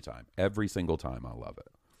it every time. Every single time I love it.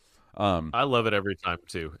 I love it every time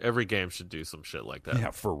too. Every game should do some shit like that.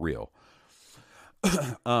 Yeah, for real.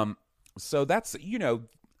 So that's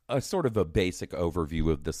a sort of a basic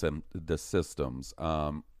overview of the systems.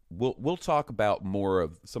 We'll talk about more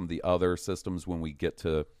of some of the other systems when we get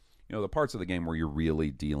to the parts of the game where you're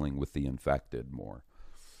really dealing with the infected more.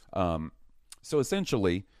 So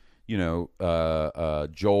essentially, Joel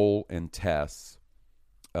and Tess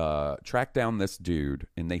track down this dude,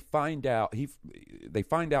 and they find out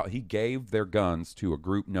he gave their guns to a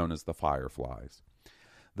group known as the Fireflies.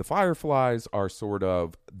 The Fireflies are sort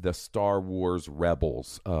of the Star Wars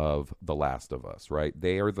rebels of The Last of Us, right?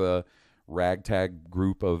 They are the ragtag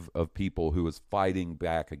group of people who is fighting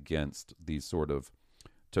back against these sort of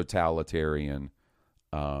totalitarian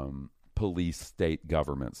police state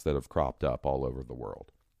governments that have cropped up all over the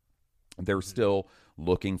world. They're still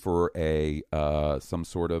looking for some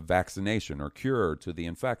sort of vaccination or cure to the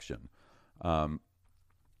infection.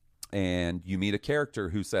 And you meet a character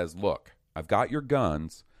who says, look, I've got your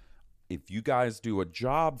guns. If you guys do a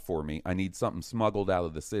job for me, I need something smuggled out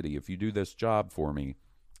of the city. If you do this job for me,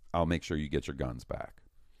 I'll make sure you get your guns back.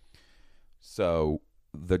 So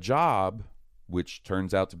the job, which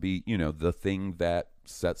turns out to be, the thing that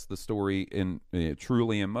sets the story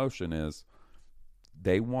truly in motion, is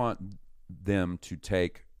they want them to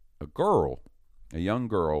take a young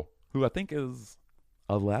girl who I think is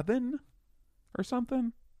 11 or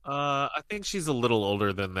something. I think she's a little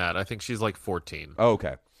older than that. I think she's like 14. Oh,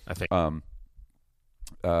 okay. I think.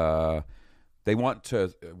 They want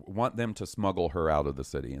them to smuggle her out of the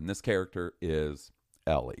city, and this character is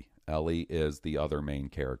Ellie. Ellie is the other main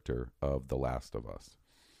character of The Last of Us.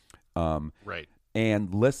 Right.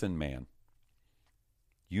 And listen, man,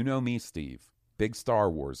 you know me, Steve, big Star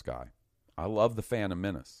Wars guy. I love The Phantom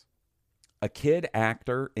Menace. A kid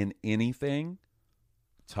actor in anything,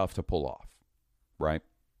 tough to pull off, right?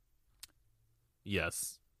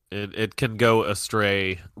 Yes. It can go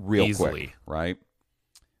astray real easily. Quick, right?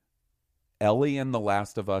 Ellie in The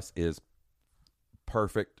Last of Us is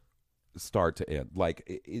perfect start to end.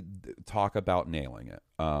 Like, talk about nailing it.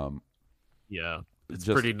 Yeah, it's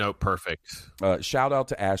pretty note perfect. Shout out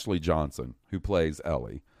to Ashley Johnson, who plays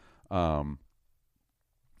Ellie.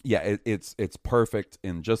 It's perfect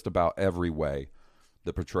in just about every way,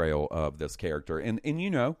 the portrayal of this character. And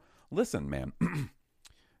listen, man,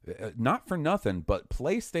 not for nothing, but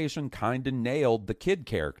PlayStation kind of nailed the kid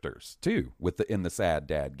characters too in the Sad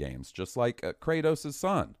Dad games, just like Kratos'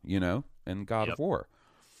 son, in God of War.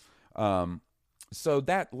 So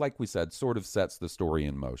that, like we said, sort of sets the story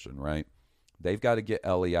in motion, right? They've got to get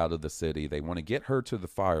Ellie out of the city. They want to get her to the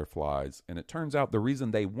Fireflies. And it turns out the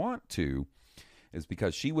reason they want to is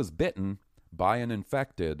because she was bitten by an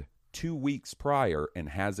infected 2 weeks prior and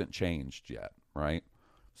hasn't changed yet, right?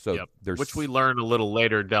 So there's, which we learn a little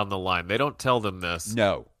later down the line. They don't tell them this.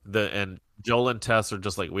 No. And Joel and Tess are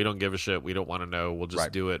just like, we don't give a shit. We don't want to know. We'll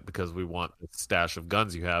just do it because we want the stash of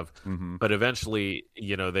guns you have. Mm-hmm. But eventually,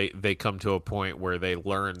 they come to a point where they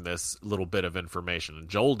learn this little bit of information. And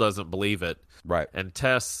Joel doesn't believe it. Right. And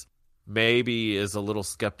Tess maybe is a little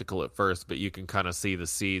skeptical at first, but you can kind of see the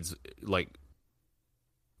seeds like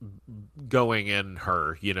going in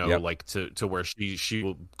her, like to where she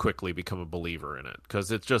will quickly become a believer in it,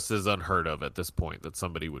 because it just is unheard of at this point that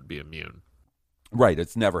somebody would be immune. Right,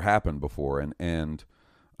 it's never happened before, and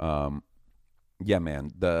yeah, man,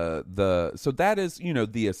 so that is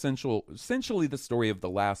the essentially the story of The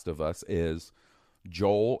Last of Us is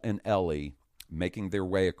Joel and Ellie making their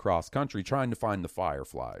way across country trying to find the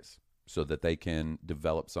Fireflies so that they can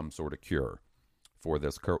develop some sort of cure for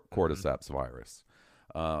this cordyceps virus.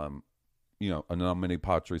 A nomine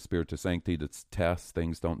patri spiritus sancti, that's Tess.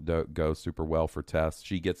 Things don't go super well for Tess.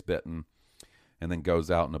 She gets bitten and then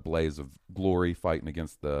goes out in a blaze of glory fighting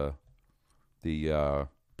against the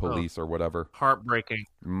police or whatever. Heartbreaking.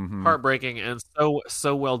 Mm-hmm. Heartbreaking, and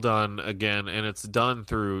so well done again, and it's done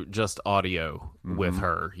through just audio with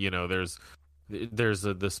her. There's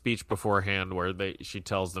the speech beforehand where she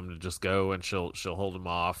tells them to just go, and she'll hold them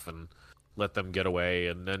off and let them get away,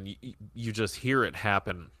 and then you just hear it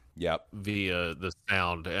happen. Yep. Via the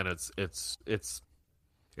sound, and it's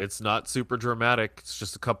not super dramatic. It's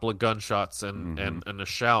just a couple of gunshots and a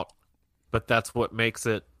shout, but that's what makes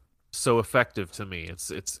it so effective to me.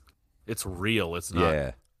 It's real. It's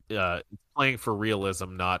not playing for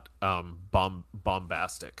realism, not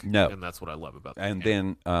bombastic. No, and that's what I love about that. And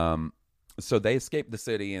game. then so they escape the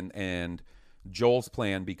city, and Joel's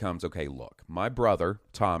plan becomes, okay, look, my brother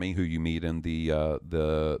Tommy, who you meet in the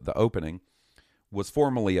opening, was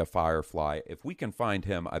formerly a Firefly. If we can find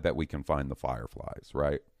him, I bet we can find the Fireflies,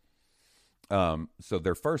 right? So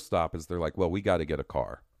their first stop is they're like, well, we got to get a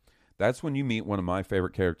car. That's when you meet one of my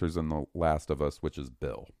favorite characters in The Last of Us, which is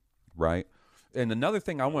Bill, right? And another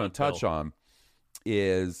thing I want to touch on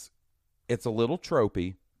is it's a little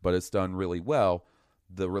tropey, but it's done really well.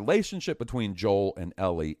 The relationship between Joel and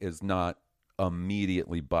Ellie is not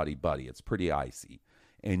immediately buddy-buddy. It's pretty icy.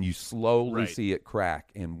 And you slowly see it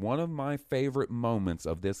crack. And one of my favorite moments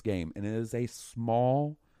of this game, and it is a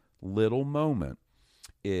small little moment,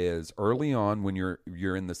 is early on when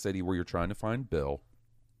you're in the city where you're trying to find Bill.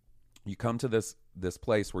 You come to this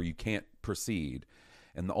place where you can't proceed.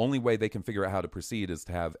 And the only way they can figure out how to proceed is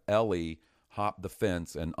to have Ellie hop the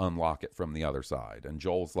fence and unlock it from the other side. And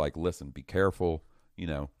Joel's like, listen, be careful.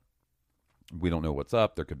 We don't know what's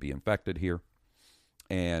up. There could be infected here.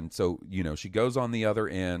 And so, she goes on the other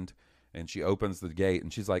end and she opens the gate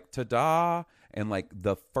and she's like, ta-da. And like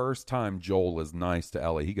the first time Joel is nice to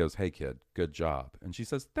Ellie, he goes, hey kid, good job. And she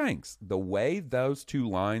says, thanks. The way those two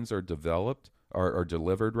lines are developed or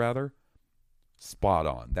delivered rather, spot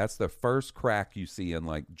on. That's the first crack you see in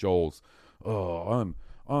like Joel's, oh,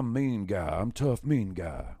 I'm mean guy. I'm tough, mean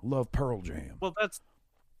guy. Love Pearl Jam. Well,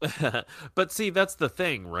 But see, that's the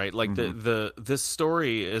thing, right? Like this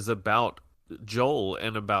story is about Joel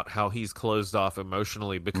and about how he's closed off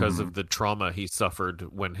emotionally because of the trauma he suffered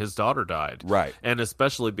when his daughter died. Right. And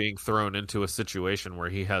especially being thrown into a situation where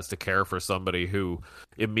he has to care for somebody who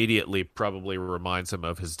immediately probably reminds him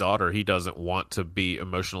of his daughter. He doesn't want to be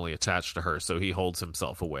emotionally attached to her, so he holds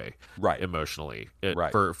himself away emotionally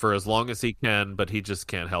for as long as he can, but he just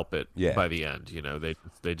can't help it by the end. You know,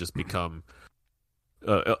 they just become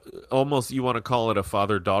almost, you want to call it a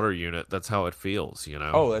father-daughter unit. That's how it feels, you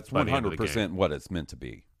know. Oh, that's 100% what it's meant to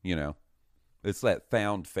be, you know. It's that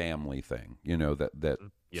found family thing, you know, that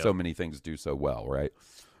so many things do so well, right?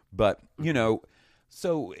 But, you know,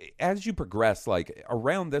 so as you progress, like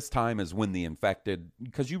around this time is when the infected,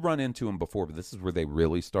 because you run into them before, but this is where they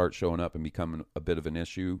really start showing up and becoming a bit of an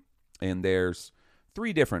issue. And there's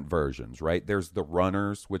 3 different versions, right? There's the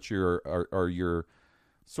runners, which are your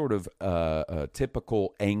sort of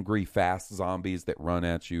typical angry, fast zombies that run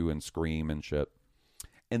at you and scream and shit.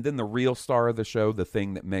 And then the real star of the show, the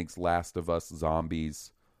thing that makes Last of Us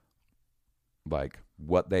zombies like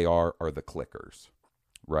what they are the clickers,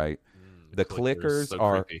 right? The clickers so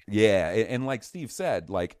are creepy. Yeah, and like Steve said,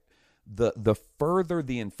 like the further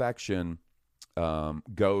the infection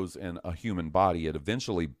goes in a human body, it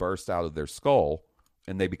eventually bursts out of their skull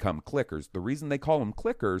and they become clickers. The reason they call them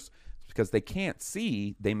clickers because they can't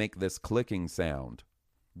see, they make this clicking sound.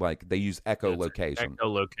 Like they use echolocation.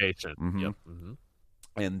 Echolocation. Yep.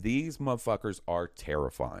 And these motherfuckers are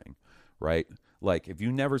terrifying, right? Like if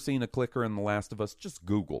you've never seen a clicker in The Last of Us, just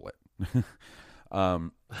Google it.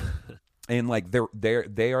 And like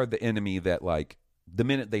they are the enemy that like the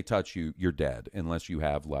minute they touch you, you're dead unless you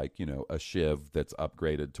have like, you know, a shiv that's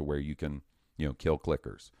upgraded to where you can, you know, kill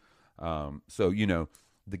clickers. So, you know,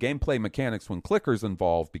 the gameplay mechanics when clickers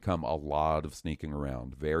involved become a lot of sneaking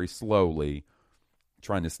around very slowly,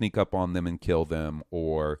 trying to sneak up on them and kill them,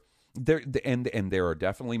 or there are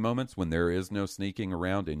definitely moments when there is no sneaking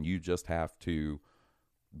around and you just have to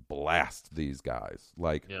blast these guys.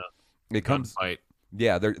 Like it comes fight.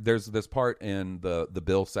 Yeah, there's this part in the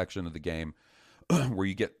Bill section of the game where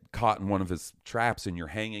you get caught in one of his traps and you're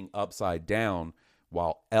hanging upside down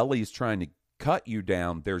while Ellie's trying to cut you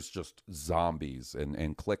down. There's just zombies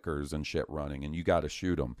and clickers and shit running, and you got to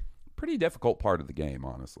shoot them. Pretty difficult part of the game,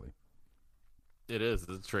 honestly. It is.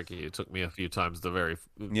 It's tricky. It took me a few times, the very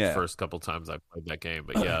first couple times I played that game.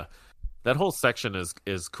 But yeah, that whole section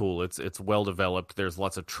is cool. It's well developed. There's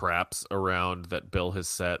lots of traps around that Bill has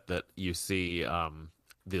set that you see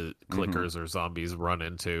the clickers or zombies run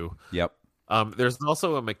into. Yep. There's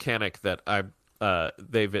also a mechanic that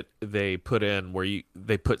they put in where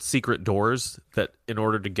they put secret doors that in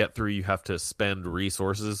order to get through you have to spend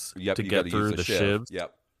resources to get through the shivs.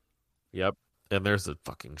 Yep. And there's a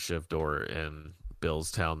fucking shiv door in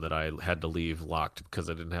Bill's town that I had to leave locked because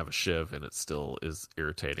I didn't have a shiv, and it still is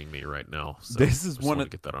irritating me right now. So this is to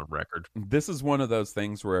get that on record. This is one of those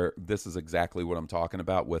things where this is exactly what I'm talking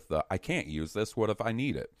about with the I can't use this. What if I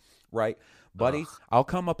need it? Right, buddy? I'll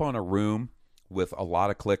come up on a room with a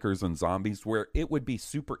lot of clickers and zombies where it would be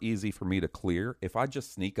super easy for me to clear if I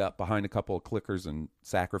just sneak up behind a couple of clickers and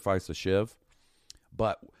sacrifice a shiv.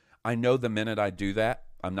 But I know the minute I do that,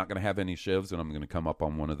 I'm not going to have any shivs, and I'm going to come up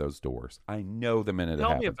on one of those doors. I know the minute it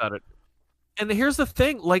happens. Tell me about it. And here's the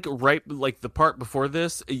thing, like the part before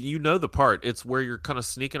this, you know the part. It's where you're kind of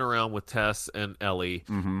sneaking around with Tess and Ellie,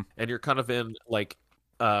 and you're kind of in like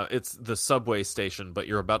it's the subway station, but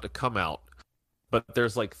you're about to come out. But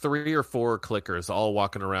there's like 3 or 4 clickers all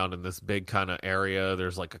walking around in this big kind of area.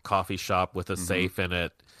 There's like a coffee shop with a safe in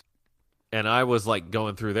it. And I was like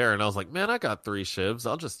going through there and I was like, man, I got 3 shivs.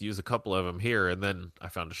 I'll just use a couple of them here. And then I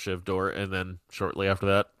found a shiv door. And then shortly after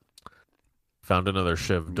that, found another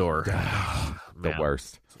shiv door. The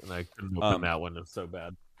worst. And I couldn't open that one. It's so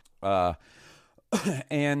bad.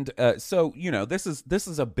 So, you know, this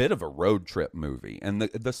is a bit of a road trip movie. And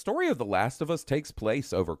the story of The Last of Us takes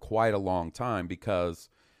place over quite a long time because,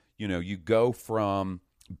 you know, you go from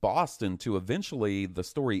Boston to eventually the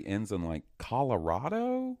story ends in like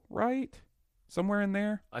Colorado, right? Somewhere in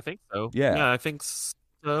there. I think so. Yeah, I think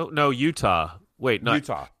so. No, Utah. Wait, not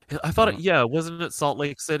Utah. I thought wasn't it Salt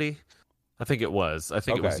Lake City? I think it was. I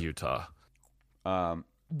think it was Utah.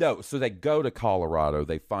 No, so they go to Colorado.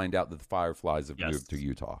 They find out that the Fireflies have moved to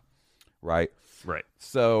Utah, right? Right.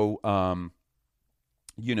 So,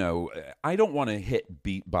 you know, I don't want to hit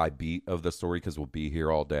beat by beat of the story because we'll be here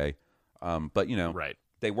all day. But, you know,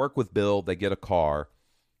 they work with Bill. They get a car.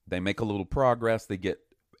 They make a little progress. They get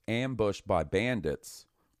ambushed by bandits,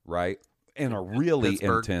 right? In a really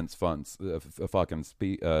intense, fun, fucking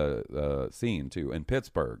scene, too, in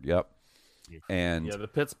Pittsburgh. Yep. And yeah, the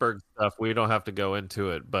Pittsburgh stuff, we don't have to go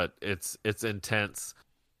into it, but it's intense.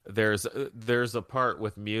 There's a part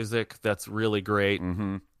with music that's really great.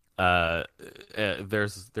 There's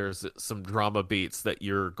some drama beats that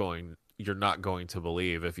you're not going to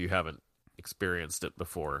believe if you haven't experienced it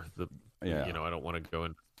before. I don't want to go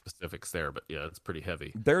into specifics there, but yeah, it's pretty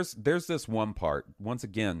heavy. There's this one part. Once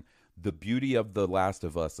again, the beauty of The Last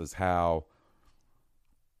of Us is how,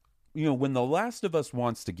 when The Last of Us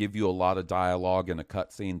wants to give you a lot of dialogue in a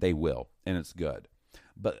cutscene, they will, and it's good.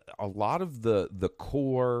 But a lot of the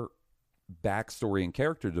core backstory and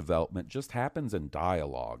character development just happens in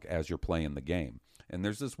dialogue as you're playing the game. And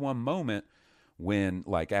there's this one moment when,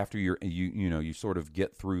 like, after you sort of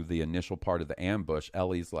get through the initial part of the ambush,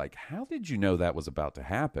 Ellie's like, "How did you know that was about to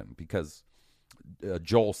happen?" Because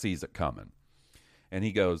Joel sees it coming, and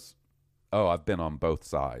he goes, "Oh, I've been on both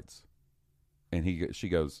sides." And she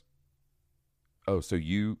goes, "Oh, so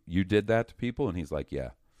you did that to people?" And he's like, "Yeah."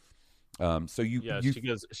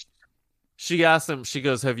 She asks him, she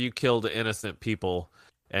goes, "Have you killed innocent people?"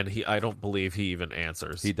 And I don't believe he even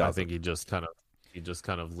answers. He doesn't. I think he just kind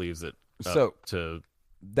of leaves it to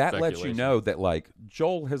that lets you know that, like,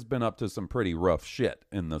 Joel has been up to some pretty rough shit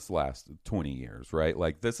in this last 20 years, right?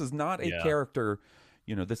 Like, this is not a character,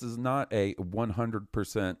 this is not a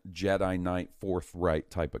 100% Jedi Knight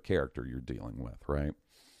forthright type of character you're dealing with, right?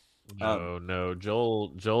 No.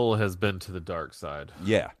 Joel has been to the dark side.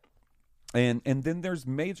 Yeah. And then there's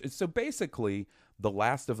major. So basically, the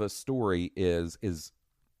Last of Us story is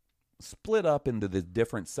split up into the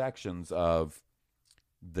different sections of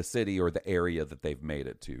the city or the area that they've made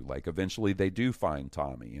it to. Like, eventually they do find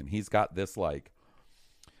Tommy, and he's got this, like,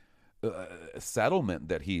 settlement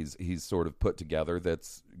that he's sort of put together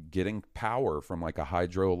that's getting power from, like, a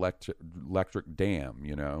hydroelectric dam,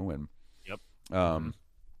 and yep.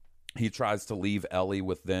 He tries to leave Ellie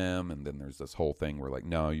with them, and then there's this whole thing where, like,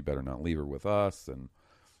 no, you better not leave her with us, and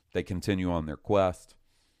they continue on their quest.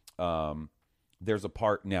 There's a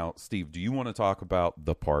part now, Steve, do you want to talk about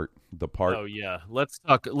the part? Oh yeah, let's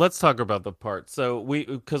talk about the part. So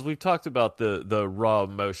because we've talked about the raw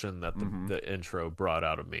emotion that the intro brought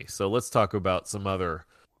out of me. So let's talk about some other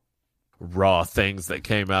raw things that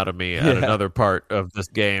came out of me at another part of this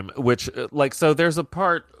game, which, like, so there's a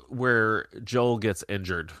part where Joel gets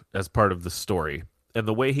injured as part of the story, and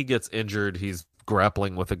the way he gets injured, he's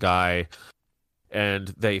grappling with a guy,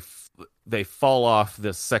 and they fall off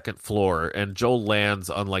this second floor, and Joel lands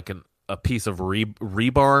on, like, a piece of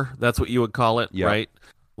rebar. That's what you would call it, right?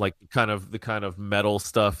 Like the kind of metal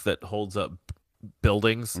stuff that holds up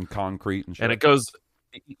buildings and concrete and shit. And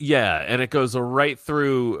it goes right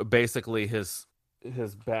through basically his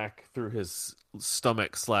back, through his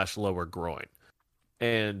stomach / lower groin.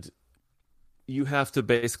 And you have to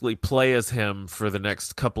basically play as him for the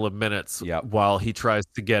next couple of minutes while he tries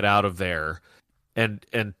to get out of there, and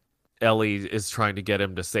Ellie is trying to get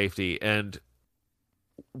him to safety. And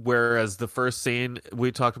whereas the first scene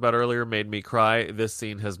we talked about earlier made me cry, this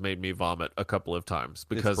scene has made me vomit a couple of times,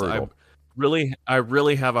 because I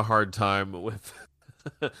really have a hard time with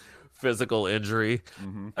physical injury.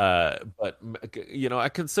 But I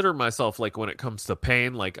consider myself, like, when it comes to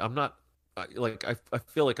pain, like, I'm not, like, I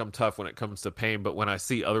feel like I'm tough when it comes to pain, but when I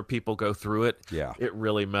see other people go through it, it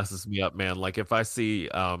really messes me up, man. Like, if I see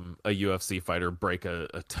a UFC fighter break a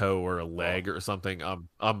toe or a leg or something,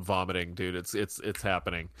 I'm vomiting, dude. It's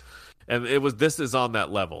happening. And this is on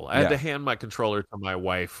that level. I had to hand my controller to my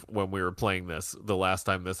wife when we were playing this the last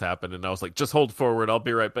time this happened, and I was like, just hold forward, I'll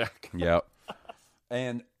be right back. Yep.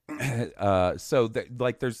 And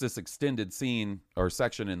there's this extended scene or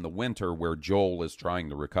section in the winter where Joel is trying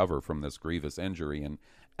to recover from this grievous injury, and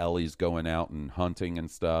Ellie's going out and hunting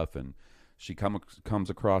and stuff, and she comes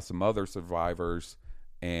across some other survivors,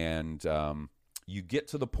 and you get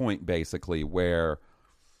to the point basically where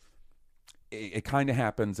it kind of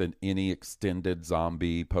happens in any extended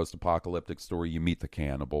zombie post-apocalyptic story. You meet the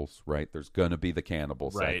cannibals, right? There's going to be the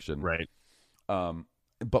cannibal section. Right.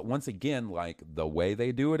 But once again, like, the way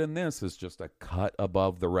they do it in this is just a cut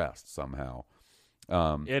above the rest somehow.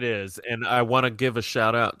 It is. And I want to give a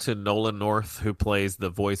shout out to Nolan North, who plays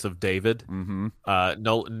the voice of David.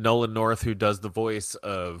 Nolan North, who does the voice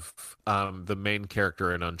of the main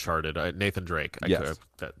character in Uncharted, Nathan Drake.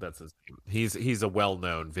 That's his name. He's a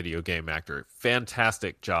well-known video game actor.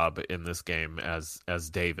 Fantastic job in this game as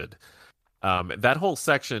David. That whole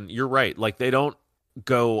section, you're right. Like, they don't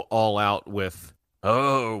go all out with,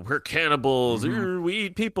 oh, we're cannibals, we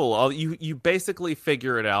eat people. You basically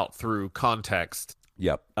figure it out through context.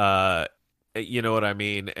 Yep. You know what I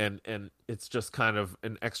mean? And it's just kind of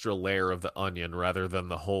an extra layer of the onion rather than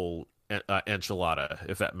the whole enchilada,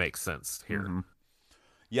 if that makes sense here. Mm-hmm.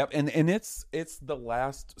 Yep, and it's the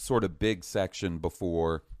last sort of big section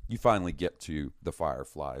before you finally get to the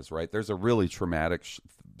Fireflies, right? There's a really traumatic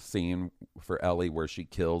scene for Ellie where she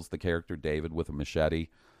kills the character David with a machete.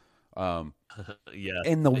 Yeah,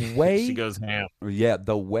 and the way she goes ham. Yeah,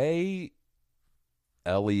 the way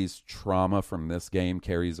Ellie's trauma from this game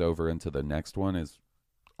carries over into the next one is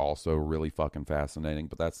also really fucking fascinating,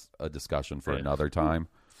 but that's a discussion for another time.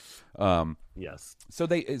 Yes. So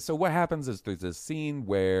what happens is there's a scene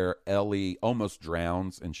where Ellie almost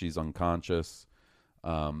drowns and she's unconscious.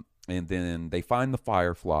 And then they find the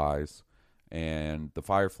Fireflies, and the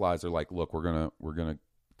Fireflies are like, look, we're gonna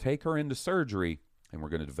take her into surgery and we're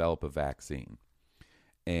gonna develop a vaccine.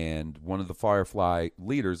 And one of the Firefly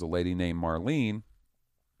leaders, a lady named Marlene,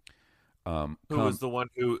 who was the one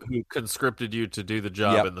who conscripted you to do the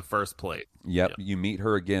job in the first place. Yep. You meet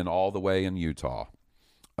her again all the way in Utah.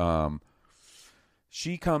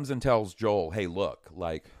 She comes and tells Joel, hey, look,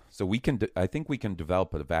 like, so I think we can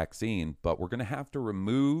develop a vaccine, but we're going to have to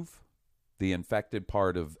remove the infected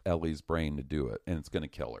part of Ellie's brain to do it, and it's going to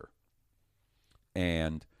kill her.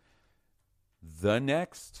 And the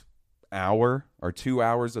next hour or 2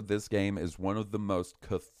 hours of this game is one of the most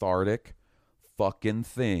cathartic fucking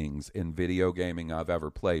things in video gaming I've ever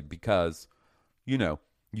played, because, you know,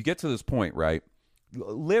 you get to this point, right?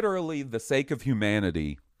 Literally, the sake of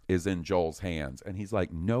humanity is in Joel's hands, and he's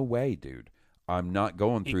like, no way, dude. I'm not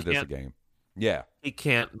going through this game. Yeah. He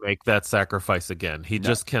can't make that sacrifice again. He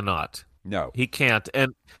just cannot. No. He can't.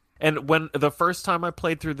 And when the first time I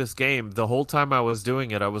played through this game, the whole time I was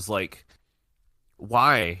doing it, I was like,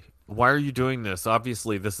 why? Why are you doing this?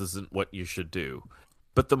 Obviously, this isn't what you should do.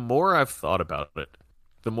 But the more I've thought about it,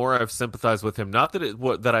 the more I've sympathized with him. Not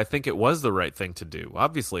that that I think it was the right thing to do.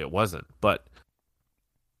 Obviously, it wasn't. But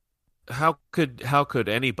how could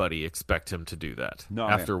anybody expect him to do that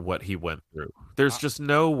after what he went through? There's just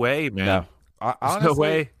no way, man. No. Honestly, no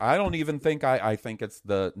way. I don't even think I think it's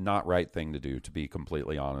the not right thing to do, to be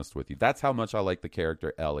completely honest with you. That's how much I like the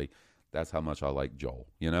character Ellie. That's how much I like Joel,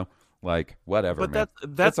 you know? Like, whatever, but man.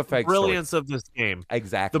 That's a fake the brilliance story. of this game.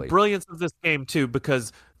 Exactly. The brilliance of this game, too,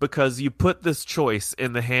 because you put this choice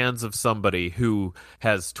in the hands of somebody who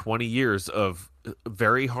has 20 years of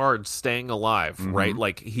very hard staying alive, right?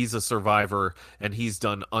 Like, he's a survivor, and he's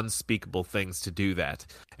done unspeakable things to do that.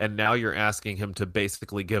 And now you're asking him to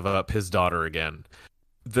basically give up his daughter again.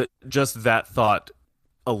 Just that thought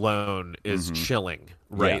alone is chilling,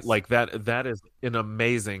 right? Yes. Like, that is an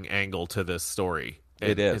amazing angle to this story.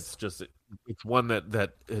 It is. It's one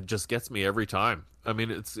that it just gets me every time. I mean,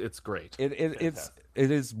 it's great. It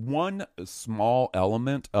is one small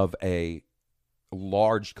element of a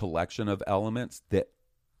large collection of elements that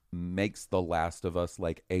makes The Last of Us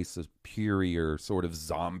like a superior sort of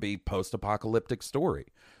zombie post-apocalyptic story,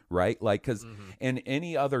 right? Like, because in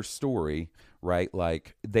any other story, right,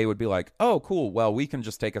 like they would be like, oh, cool, well, we can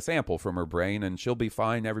just take a sample from her brain and she'll be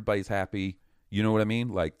fine. Everybody's happy. You know what I mean?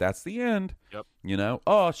 Like, that's the end. Yep. You know?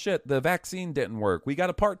 Oh, shit, the vaccine didn't work. We got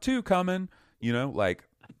a part 2 coming. You know? Like,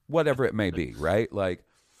 whatever it may be, right? Like,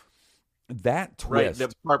 that twist.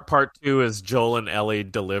 Right. The part 2 is Joel and Ellie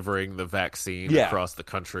delivering the vaccine across the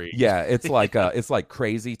country. Yeah, it's like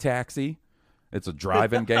Crazy Taxi. It's a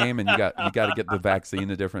driving game, and you got to get the vaccine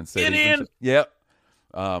to different cities. Get in! Yep.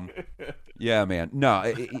 Yeah, man. No,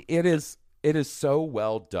 it is so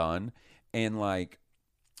well done, and like,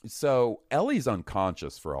 so Ellie's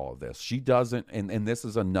unconscious for all of this. She doesn't, and this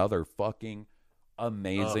is another fucking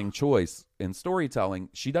amazing choice in storytelling.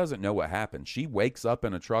 She doesn't know what happened. She wakes up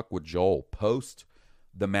in a truck with Joel post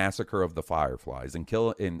the massacre of the Fireflies,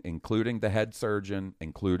 including the head surgeon,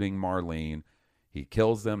 including Marlene. He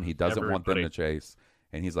kills them. He doesn't want them to chase,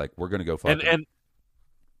 and he's like, "We're gonna go fuck." And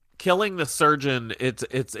killing the surgeon,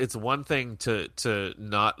 it's one thing to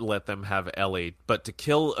not let them have Ellie, but to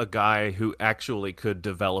kill a guy who actually could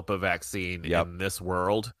develop a vaccine in this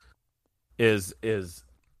world is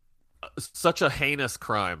such a heinous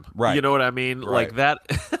crime. Right. You know what I mean? Right. Like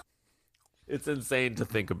that. It's insane to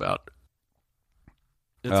think about.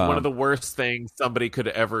 It's one of the worst things somebody could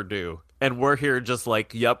ever do. And we're here just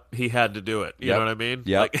like, yep, he had to do it. You know what I mean?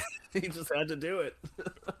 Yep. Like, he just had to do it.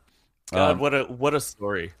 God, what a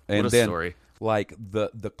story. And what a story. Like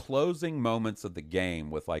the closing moments of the game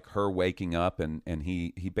with like her waking up and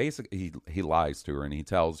he basically he lies to her and he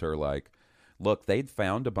tells her like, look, they'd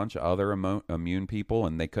found a bunch of other immune people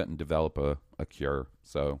and they couldn't develop a cure.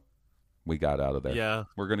 So we got out of there. Yeah.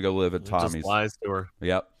 We're going to go live at Tommy's. Just lies to her.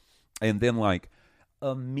 Yep. And then like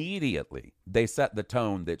immediately they set the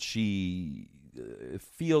tone that she it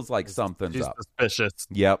feels like something's She's up. suspicious.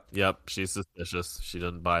 Yep. She's suspicious. She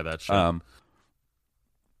doesn't buy that shit.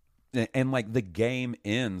 And like the game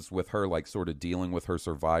ends with her like sort of dealing with her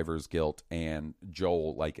survivor's guilt and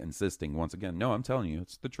Joel like insisting once again, no, I'm telling you,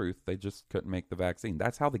 it's the truth. They just couldn't make the vaccine.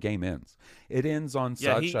 That's how the game ends. It ends on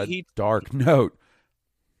such a dark note.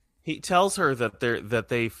 He tells her that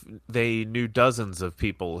they knew dozens of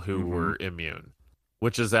people who Mm-hmm. were immune,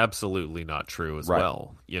 which is absolutely not true as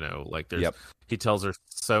well. You know, like there's he tells her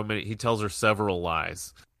several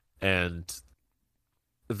lies, and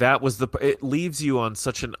that was it leaves you on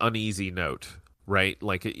such an uneasy note, right?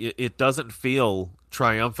 Like it doesn't feel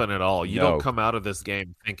triumphant at all. You don't come out of this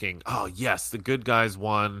game thinking, oh yes, the good guys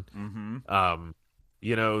won. Mm-hmm.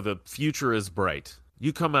 You know, the future is bright.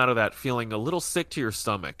 You come out of that feeling a little sick to your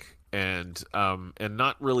stomach and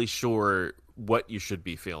not really sure what you should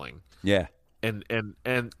be feeling. Yeah. And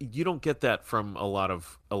you don't get that from a lot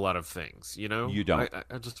of things, you know? You don't.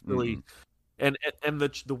 I just really and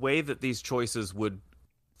the way that these choices would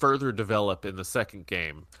further develop in the second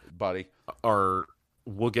game, buddy,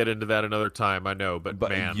 we'll get into that another time, I know, but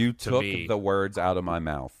man, you took me, the words out of my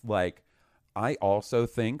mouth. Like, I also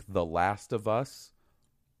think The Last of Us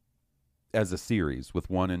as a series with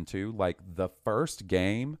 1 and 2, like the first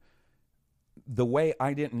game, the way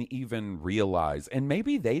I didn't even realize, and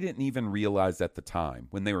maybe they didn't even realize at the time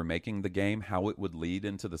when they were making the game, how it would lead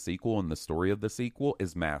into the sequel, and the story of the sequel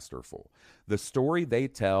is masterful. The story they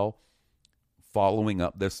tell following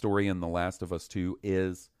up this story in The Last of Us 2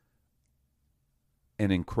 is an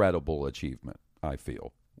incredible achievement, I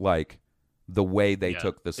feel. Like, the way they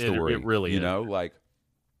took the story. It really you is. know, like,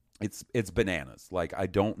 it's bananas. Like, I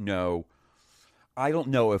don't know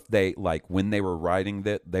if they, like, when they were writing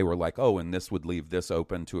that, they were like, oh, and this would leave this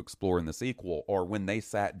open to explore in the sequel, or when they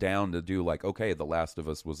sat down to do, like, okay, The Last of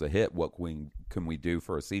Us was a hit, what can we do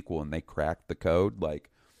for a sequel, and they cracked the code. Like,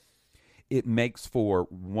 it makes for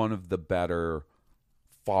one of the better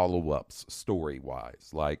follow-ups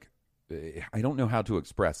story-wise. Like, I don't know how to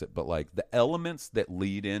express it, but, like, the elements that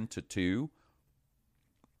lead into 2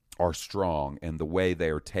 are strong, and the way they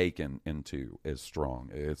are taken into is strong.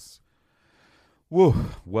 It's, whoa,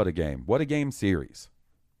 what a game. What a game series.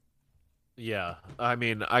 Yeah, I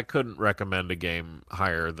mean, I couldn't recommend a game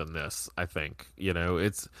higher than this, I think. You know,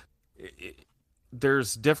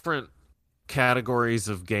 there's different categories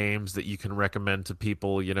of games that you can recommend to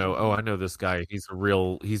people. You know, oh, I know this guy, he's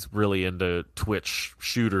really into Twitch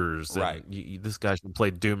shooters, and right. This guy should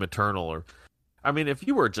play Doom Eternal. Or, I mean, if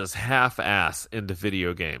you were just half-ass into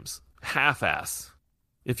video games,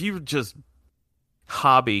 if you just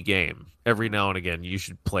hobby game every now and again, you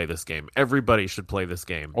should play this game. Everybody should play this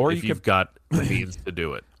game, or if you've got the means to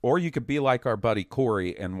do it. Or you could be like our buddy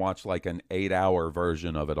Corey and watch like an 8-hour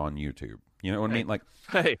version of it on YouTube. You know what I mean? Like,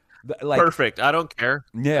 hey, like, perfect. I don't care.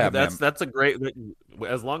 Yeah, that's a great.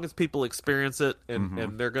 As long as people experience it,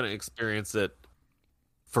 and they're going to experience it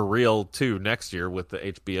for real too next year with the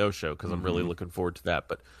HBO show, because I'm really looking forward to that.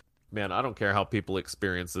 But man, I don't care how people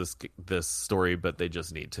experience this story, but they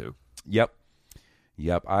just need to. Yep.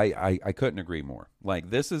 I couldn't agree more. Like,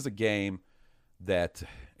 this is a game that,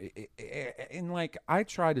 and like, I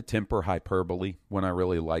try to temper hyperbole when I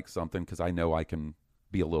really like something, because I know I can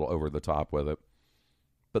be a little over the top with it.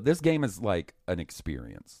 But this game is like an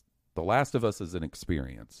experience. The Last of Us is an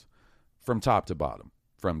experience from top to bottom,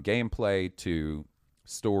 from gameplay to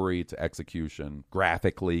story to execution,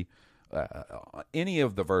 graphically. Any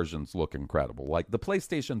of the versions look incredible. Like, the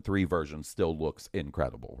PlayStation 3 version still looks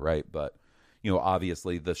incredible, right? But, you know,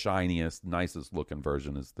 obviously the shiniest, nicest looking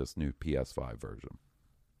version is this new PS5 version.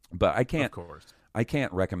 But I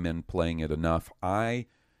can't recommend playing it enough. I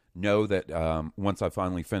know that once I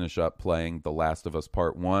finally finish up playing The Last of Us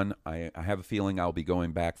Part 1, I have a feeling I'll be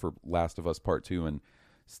going back for Last of Us Part 2, and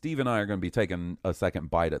Steve and I are going to be taking a second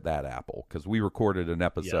bite at that apple, because we recorded an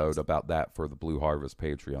episode about that for the Blue Harvest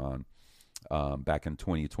Patreon back in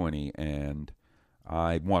 2020, and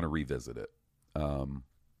I want to revisit it. Worth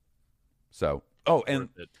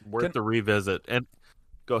the revisit. And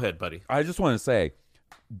go ahead, buddy. I just want to say,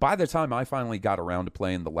 by the time I finally got around to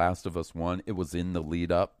playing The Last of Us 1, it was in the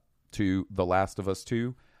lead up to The Last of Us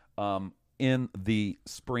 2 in the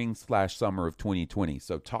spring/summer of 2020.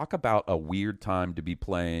 So talk about a weird time to be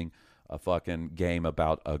playing a fucking game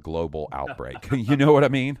about a global outbreak. You know what I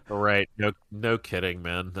mean? Right. No kidding,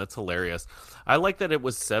 man. That's hilarious. I like that it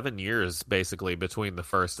was 7 years basically between the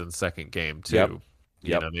first and second game too.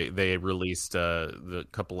 Yep. You know, they released the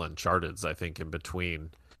couple Uncharted's, I think, in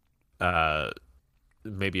between.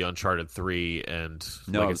 Maybe Uncharted 3 and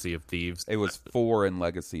Legacy of Thieves. It was 4 and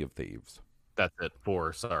Legacy of Thieves. That's it.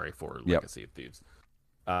 4. Sorry, 4 Legacy of Thieves.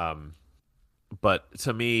 But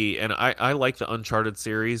to me, and I like the Uncharted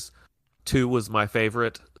series. 2 was my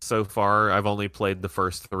favorite so far. I've only played the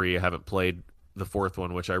first 3. I haven't played the 4th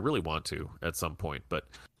one, which I really want to at some point. But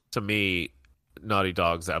to me, Naughty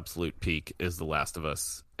Dog's absolute peak is The Last of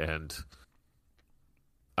Us. And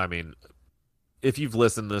I mean, if you've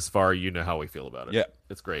listened this far, you know how we feel about it. Yeah.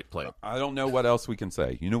 It's great. Play it. I don't know what else we can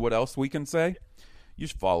say. You know what else we can say? You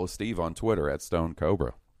should follow Steve on Twitter at Stone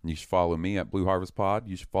Cobra. You should follow me at Blue Harvest Pod.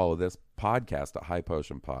 You should follow this podcast at High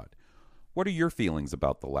Potion Pod. What are your feelings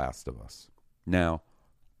about The Last of Us? Now,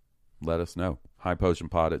 let us know.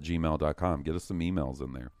 highpotionpod@gmail.com. Get us some emails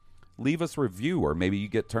in there. Leave us a review, or maybe you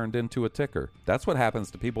get turned into a ticker. That's what happens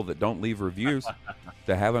to people that don't leave reviews.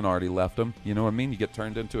 That haven't already left them. You know what I mean? You get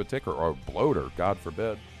turned into a ticker or a bloater, God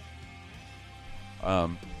forbid.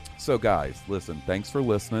 So, guys, listen, thanks for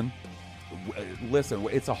listening. Listen,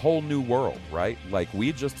 it's a whole new world, right? Like,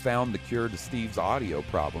 we just found the cure to Steve's audio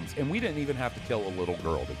problems, and we didn't even have to kill a little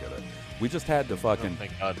girl to get it. We just had to fucking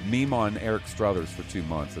meme on Eric Struthers for 2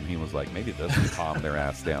 months, and he was like, maybe this will calm their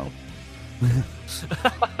ass down.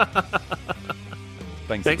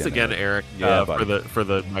 Thanks again, Eric, for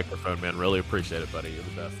the microphone, man. Really appreciate it, buddy. You're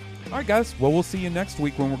the best. All right, guys. Well, we'll see you next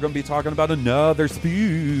week when we're going to be talking about another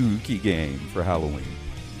spooky game for Halloween.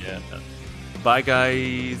 Yeah. Bye,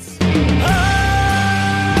 guys. Ah!